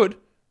really good,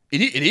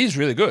 it is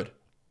really good.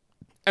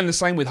 And the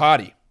same with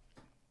Hardy.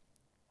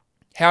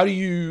 How do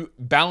you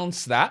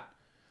balance that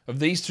of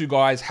these two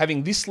guys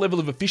having this level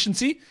of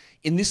efficiency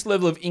in this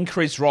level of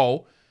increased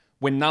role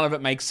when none of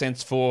it makes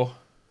sense for,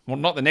 well,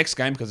 not the next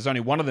game because there's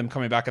only one of them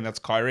coming back and that's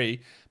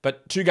Kyrie,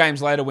 but 2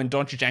 games later when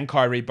Doncic and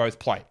Kyrie both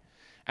play.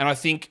 And I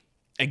think,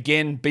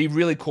 again, be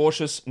really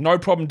cautious. No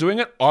problem doing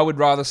it. I would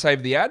rather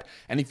save the ad.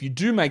 And if you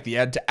do make the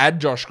ad to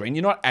add Josh Green,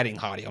 you're not adding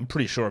Hardy. I'm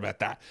pretty sure about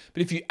that.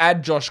 But if you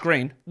add Josh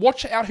Green,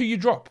 watch out who you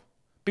drop.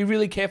 Be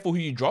really careful who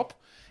you drop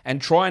and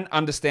try and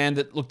understand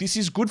that, look, this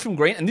is good from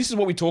Green. And this is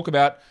what we talk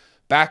about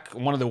back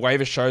on one of the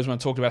waiver shows when I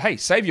talked about, hey,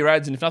 save your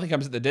ads, and if nothing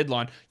comes at the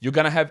deadline, you're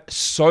going to have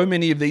so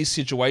many of these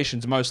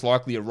situations most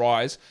likely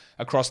arise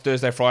across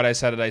Thursday, Friday,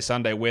 Saturday,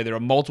 Sunday, where there are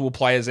multiple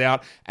players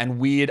out and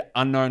weird,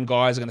 unknown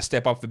guys are going to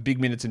step up for big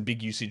minutes and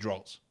big usage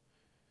roles.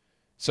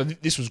 So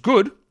this was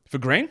good for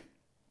Green.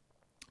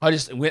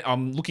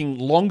 I'm looking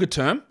longer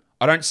term.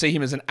 I don't see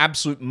him as an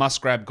absolute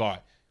must-grab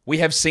guy. We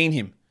have seen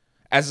him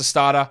as a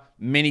starter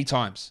many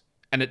times,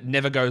 and it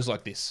never goes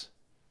like this.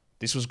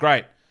 This was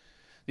great.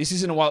 This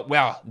isn't a while.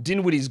 Wow,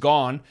 Dinwiddie's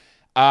gone.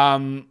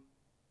 Now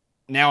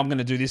I'm going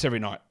to do this every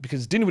night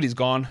because Dinwiddie's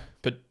gone,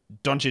 but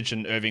Doncic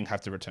and Irving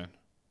have to return.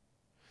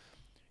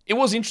 It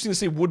was interesting to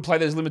see Wood play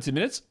those limited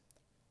minutes.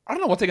 I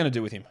don't know what they're going to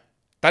do with him.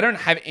 They don't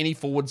have any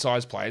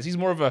forward-sized players. He's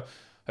more of a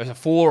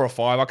 4 or a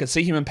 5. I could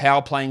see him and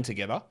Powell playing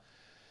together.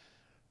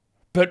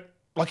 But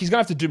he's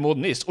going to have to do more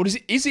than this. Or is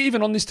he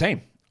even on this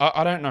team?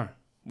 I don't know.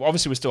 Well,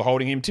 obviously, we're still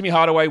holding him. Timmy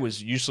Hardaway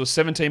was useless,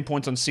 17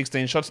 points on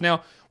 16 shots.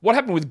 Now, what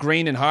happened with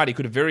Green and Hardy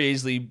could have very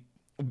easily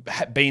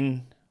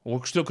been,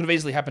 or still could have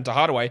easily happened to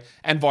Hardaway,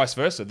 and vice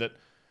versa, that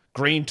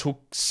Green took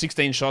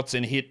 16 shots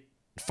and hit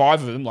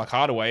 5 of them like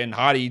Hardaway, and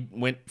Hardy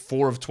went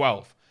 4 of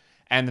 12,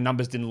 and the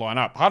numbers didn't line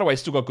up. Hardaway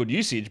still got good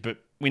usage, but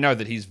we know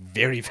that he's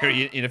very,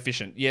 very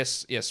inefficient.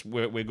 Yes,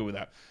 we're good with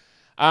that.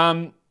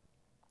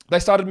 They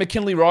started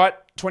McKinley Wright,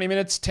 20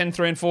 minutes, 10,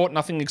 3, and 4.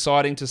 Nothing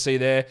exciting to see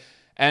there.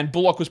 And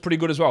Bullock was pretty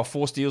good as well.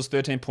 4 steals,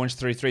 13 points,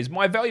 3 threes.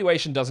 My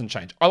evaluation doesn't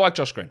change. I like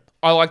Josh Green.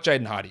 I like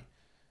Jaden Hardy.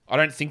 I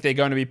don't think they're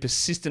going to be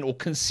persistent or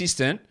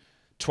consistent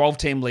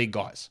 12-team league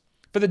guys.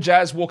 For the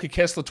Jazz, Walker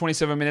Kessler,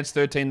 27 minutes,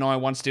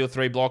 13-9, 1 steal,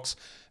 3 blocks.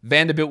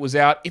 Vanderbilt was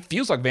out. It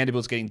feels like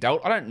Vanderbilt's getting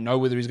dealt. I don't know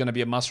whether he's going to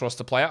be a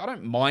must-roster player. I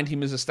don't mind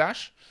him as a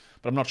stash,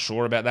 but I'm not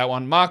sure about that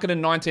one. Markkanen,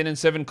 19 and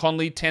 7.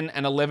 Conley, 10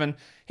 and 11.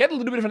 He had a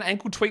little bit of an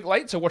ankle tweak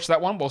late, so watch that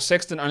one. While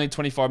Sexton, only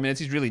 25 minutes.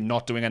 He's really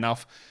not doing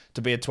enough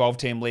to be a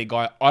 12-team league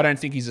guy. I don't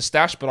think he's a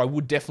stash, but I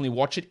would definitely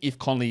watch it if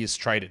Conley is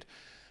traded.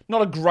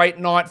 Not a great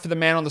night for the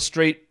man on the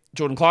street,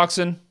 Jordan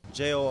Clarkson.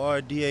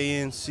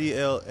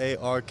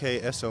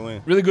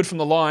 JordanClarkson. Really good from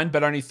the line,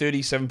 but only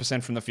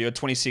 37% from the field,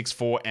 26,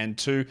 4, and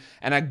 2.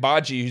 And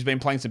Agbaji, who's been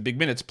playing some big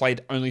minutes,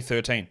 played only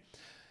 13.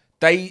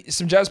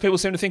 Some Jazz people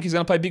seem to think he's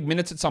going to play big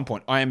minutes at some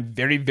point. I am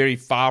very, very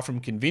far from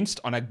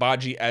convinced on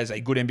Agbaji as a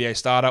good NBA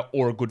starter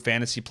or a good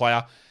fantasy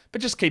player,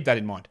 but just keep that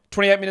in mind.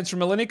 28 minutes from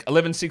Olynyk,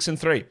 11, 6, and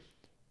 3.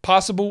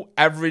 Passable,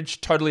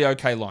 average, totally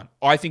okay line.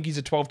 I think he's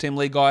a 12-team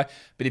league guy,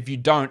 but if you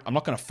don't, I'm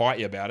not going to fight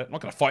you about it. I'm not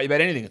going to fight you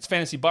about anything. It's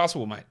fantasy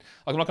basketball, mate.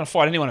 I'm not going to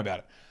fight anyone about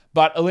it.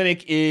 But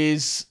Olynyk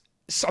is,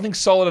 I think,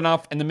 solid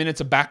enough, and the minutes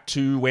are back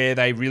to where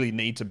they really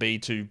need to be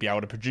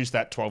able to produce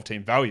that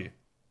 12-team value.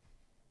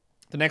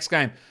 The next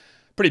game,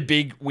 pretty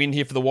big win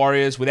here for the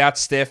Warriors. Without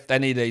Steph, they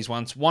need these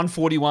ones.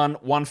 141,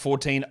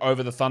 114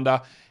 over the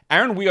Thunder.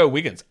 Aaron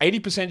Wiggins,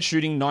 80%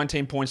 shooting,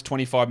 19 points,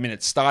 25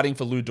 minutes, starting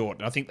for Lou Dort.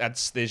 And I think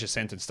there's your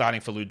sentence,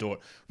 starting for Lou Dort.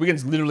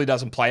 Wiggins literally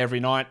doesn't play every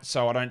night,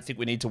 so I don't think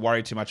we need to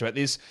worry too much about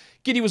this.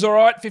 Giddey was all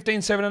right,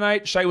 15, 7, and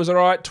 8. Shea was all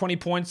right, 20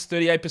 points,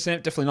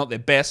 38%. Definitely not their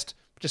best,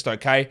 just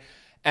okay.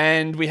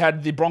 And we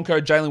had the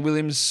Bronco, Jalen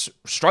Williams,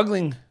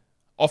 struggling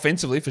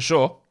offensively for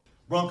sure.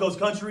 Broncos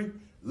country,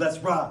 let's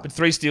ride. But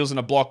 3 steals and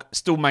a block,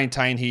 still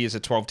maintain he is a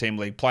 12-team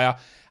league player.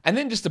 And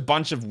then just a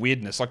bunch of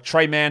weirdness. Like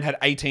Trey Mann had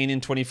 18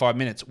 in 25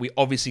 minutes. We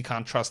obviously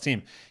can't trust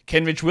him.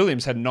 Kenrich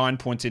Williams had 9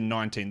 points in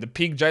 19. The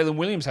pig Jalen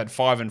Williams had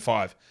 5 and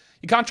 5.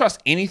 You can't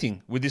trust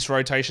anything with this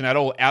rotation at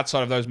all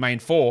outside of those main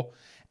 4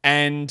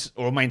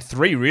 or main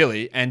 3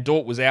 really. And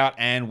Dort was out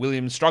and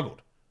Williams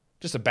struggled.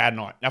 Just a bad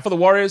night. Now for the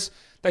Warriors,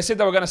 they said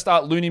they were going to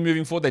start Looney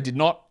moving forward. They did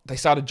not. They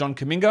started John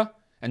Kuminga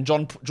and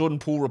Jordan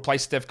Poole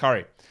replaced Steph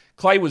Curry.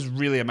 Clay was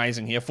really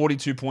amazing here.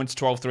 42 points,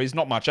 12 threes.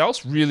 Not much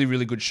else. Really,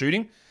 really good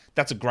shooting.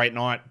 That's a great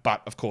night,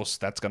 but of course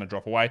that's going to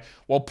drop away.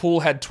 While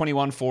Poole had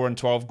 21, 4, and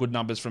 12, good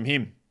numbers from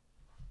him.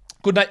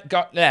 Good night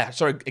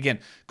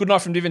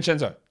from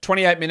DiVincenzo.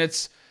 28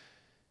 minutes,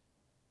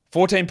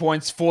 14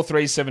 points, 4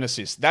 threes, 7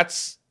 assists.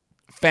 That's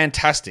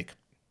fantastic.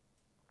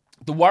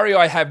 The worry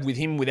I have with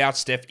him without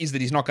Steph is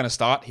that he's not going to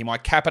start. He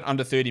might cap it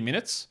under 30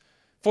 minutes.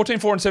 14,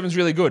 4, and 7 is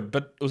really good,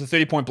 but it was a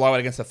 30-point blowout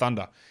against the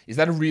Thunder. Is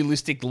that a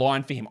realistic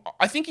line for him?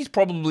 I think he's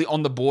probably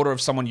on the border of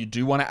someone you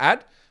do want to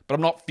add, but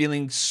I'm not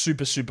feeling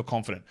super, super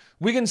confident.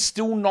 Wiggins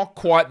still not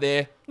quite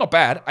there. Not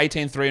bad.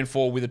 18, 3, and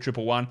 4 with a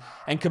 111.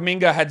 And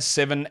Kuminga had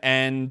 7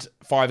 and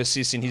 5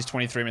 assists in his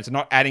 23 minutes. I'm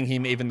not adding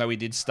him even though he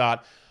did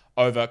start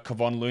over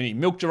Kevon Looney.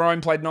 Milk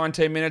Jerome played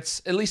 19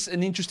 minutes. At least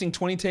an interesting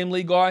 20-team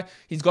league guy.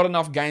 He's got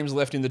enough games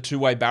left in the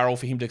two-way barrel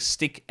for him to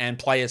stick and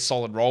play a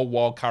solid role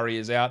while Curry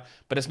is out,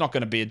 but it's not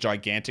going to be a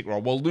gigantic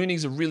role. While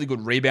Looney's a really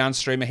good rebound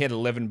streamer. He had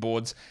 11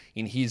 boards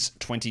in his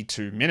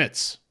 22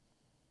 minutes.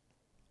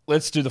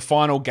 Let's do the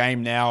final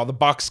game now. The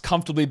Bucks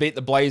comfortably beat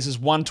the Blazers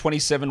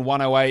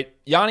 127-108.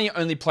 Yanni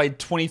only played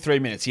 23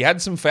 minutes. He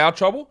had some foul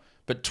trouble,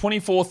 but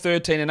 24,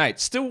 13, and 8.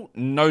 Still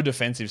no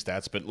defensive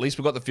stats, but at least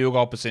we got the field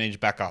goal percentage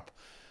back up.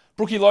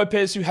 Brookie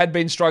Lopez, who had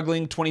been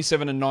struggling,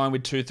 27 and 9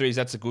 with 2 threes.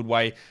 That's a good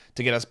way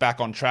to get us back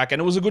on track. And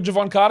it was a good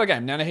Javon Carter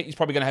game. Now he's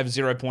probably going to have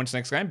 0 points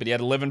next game, but he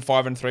had 11,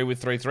 5, and 3 with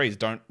 3 threes.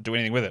 Don't do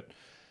anything with it.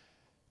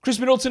 Chris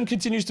Middleton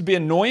continues to be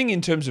annoying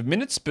in terms of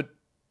minutes, but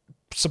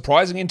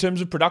surprising in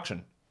terms of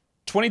production.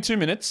 22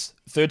 minutes,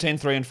 13,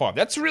 3, and 5.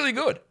 That's really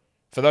good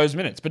for those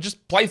minutes, but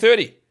just play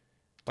 30.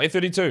 Play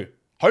 32.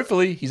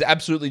 Hopefully, he's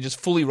absolutely just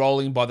fully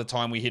rolling by the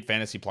time we hit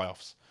fantasy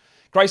playoffs.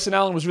 Grayson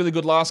Allen was really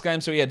good last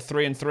game, so he had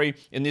 3 and 3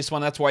 in this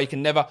one. That's why you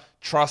can never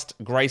trust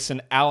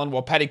Grayson Allen.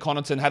 While Paddy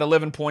Connaughton had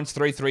 11 points,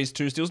 3 threes,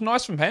 2 steals.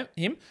 Nice from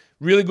him.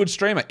 Really good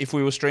streamer if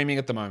we were streaming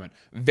at the moment.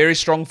 Very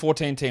strong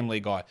 14-team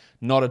league guy.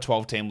 Not a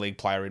 12-team league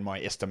player in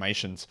my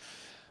estimations.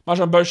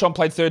 Marjon Beauchamp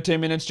played 13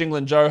 minutes.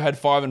 Jingling Joe had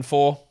 5 and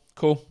 4.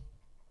 Cool.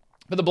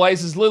 For the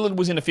Blazers, Lillard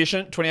was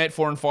inefficient. 28,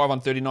 4 and 5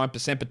 on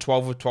 39%, but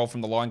 12 of 12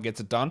 from the line gets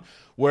it done.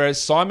 Whereas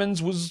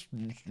Simons was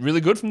really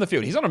good from the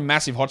field. He's on a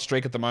massive hot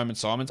streak at the moment,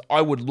 Simons.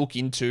 I would look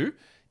into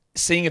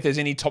seeing if there's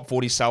any top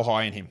 40 sell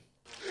high in him.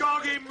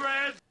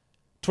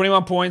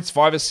 21 points,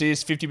 5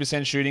 assists,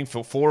 50% shooting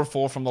for 4 of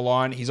 4 from the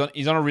line. He's on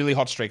a really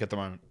hot streak at the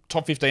moment.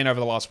 Top 15 over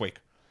the last week.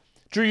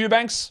 Drew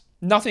Eubanks,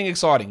 nothing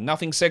exciting,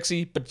 nothing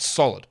sexy, but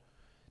solid.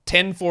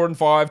 10, 4 and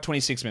 5,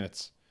 26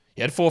 minutes.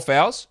 He had 4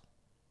 fouls,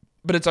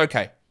 but it's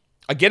okay.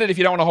 I get it if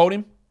you don't want to hold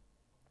him.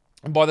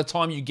 And by the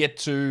time you get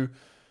to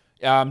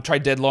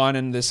trade deadline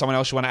and there's someone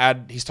else you want to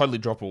add, he's totally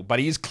droppable. But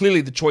he is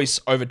clearly the choice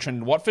over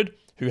Trendon Watford,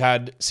 who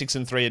had 6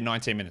 and 3 in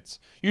 19 minutes.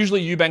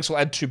 Usually Eubanks will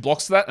add 2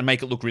 blocks to that and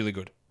make it look really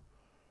good.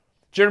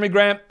 Jeremy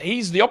Grant,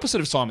 he's the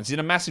opposite of Simons. He's in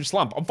a massive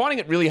slump. I'm finding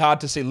it really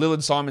hard to see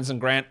Lillard, Simons, and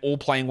Grant all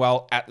playing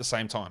well at the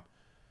same time.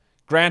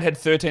 Grant had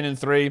 13 and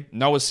 3,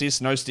 no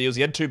assists, no steals.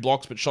 He had 2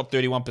 blocks, but shot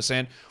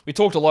 31%. We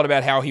talked a lot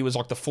about how he was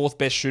like the 4th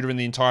best shooter in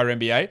the entire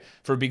NBA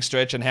for a big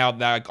stretch and how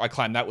I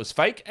claim that was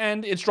fake,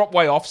 and it's dropped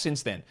way off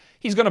since then.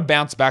 He's going to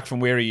bounce back from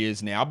where he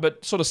is now,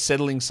 but sort of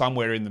settling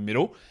somewhere in the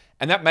middle.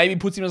 And that maybe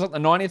puts him as like the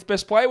 90th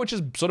best player, which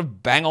is sort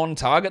of bang on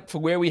target for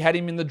where we had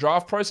him in the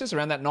draft process,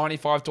 around that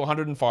 95 to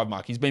 105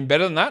 mark. He's been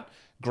better than that,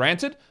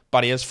 granted,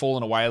 but he has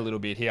fallen away a little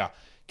bit here.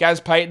 Gaz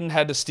Payton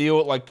had to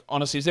steal,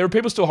 honestly, there are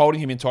people still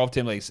holding him in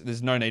 12-team leagues.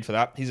 There's no need for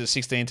that. He's a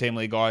 16-team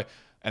league guy,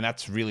 and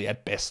that's really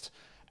at best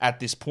at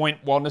this point.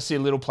 While Nasir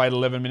Little played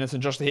 11 minutes,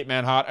 and Josh the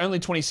Hitman Hart, only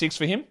 26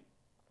 for him.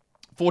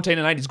 14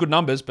 and 8 is good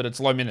numbers, but it's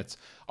low minutes.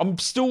 I'm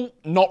still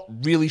not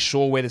really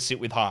sure where to sit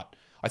with Hart.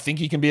 I think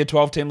he can be a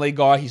 12-team league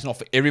guy. He's not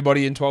for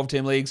everybody in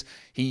 12-team leagues.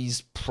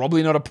 He's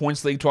probably not a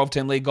points league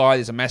 12-team league guy.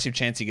 There's a massive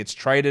chance he gets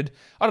traded.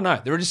 I don't know.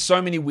 There are just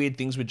so many weird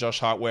things with Josh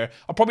Hart where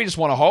I probably just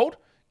want to hold,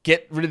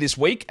 get rid of this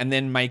week, and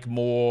then make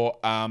more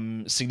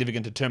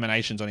significant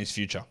determinations on his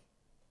future.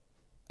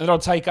 And that'll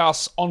take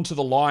us onto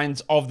the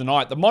lines of the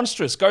night. The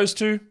monstrous goes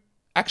to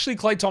actually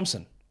Klay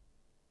Thompson.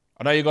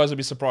 I know you guys will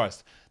be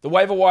surprised. The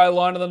waiver wire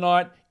line of the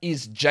night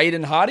is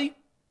Jaden Hardy.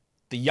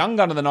 The young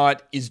gun of the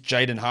night is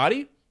Jaden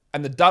Hardy.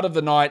 And the dud of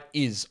the night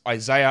is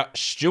Isaiah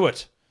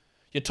Stewart.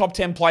 Your top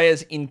 10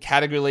 players in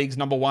category leagues.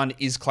 Number 1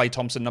 is Klay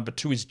Thompson. Number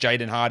 2 is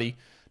Jaden Hardy.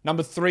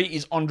 Number 3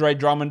 is Andre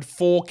Drummond.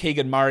 4,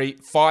 Keegan Murray.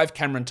 5,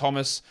 Cameron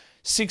Thomas.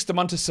 6,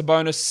 Domantas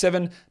Sabonis.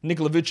 7,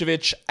 Nikola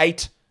Vucevic.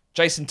 8,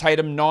 Jason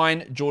Tatum.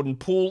 9, Jordan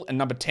Poole. And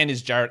number 10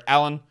 is Jarrett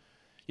Allen.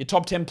 Your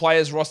top 10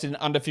 players rostered in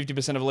under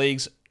 50% of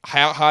leagues.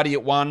 Hardy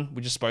at 1.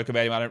 We just spoke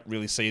about him. I don't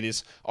really see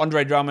this.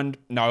 Andre Drummond.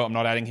 No, I'm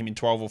not adding him in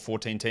 12 or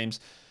 14 teams.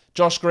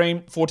 Josh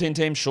Green, 14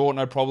 teams, sure,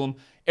 no problem.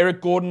 Eric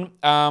Gordon,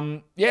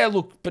 yeah,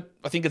 look, but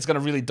I think it's going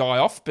to really die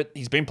off, but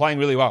he's been playing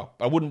really well.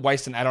 I wouldn't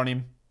waste an ad on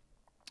him.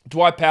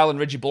 Dwight Powell and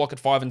Reggie Bullock at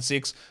 5 and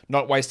 6,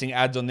 not wasting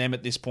ads on them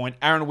at this point.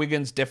 Aaron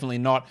Wiggins, definitely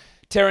not.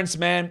 Terrence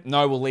Mann,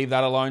 no, we'll leave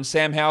that alone.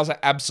 Sam Hauser,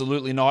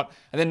 absolutely not.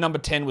 And then number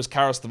 10 was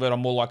Karis LeVert. I'm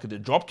more likely to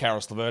drop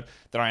Karis LeVert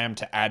than I am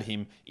to add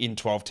him in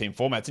 12-team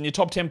formats. And your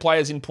top 10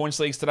 players in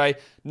points leagues today,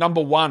 number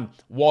 1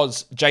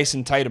 was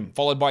Jason Tatum,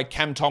 followed by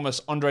Cam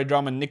Thomas, Andre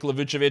Drummond, Nikola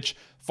Vucevic.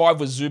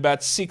 5 was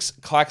Zubac, 6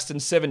 Claxton,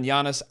 7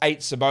 Giannis, 8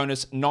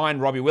 Sabonis, 9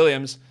 Robbie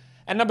Williams.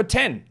 And number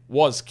 10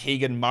 was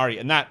Keegan Murray.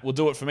 And that will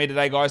do it for me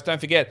today, guys.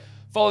 Don't forget,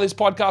 follow this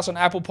podcast on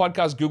Apple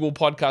Podcasts, Google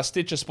Podcasts,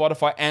 Stitcher,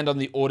 Spotify, and on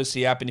the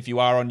Odyssey app. And if you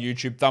are on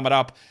YouTube, thumb it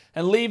up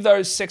and leave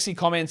those sexy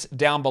comments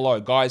down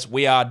below. Guys,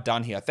 we are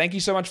done here. Thank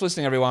you so much for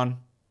listening, everyone.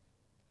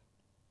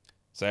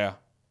 See ya.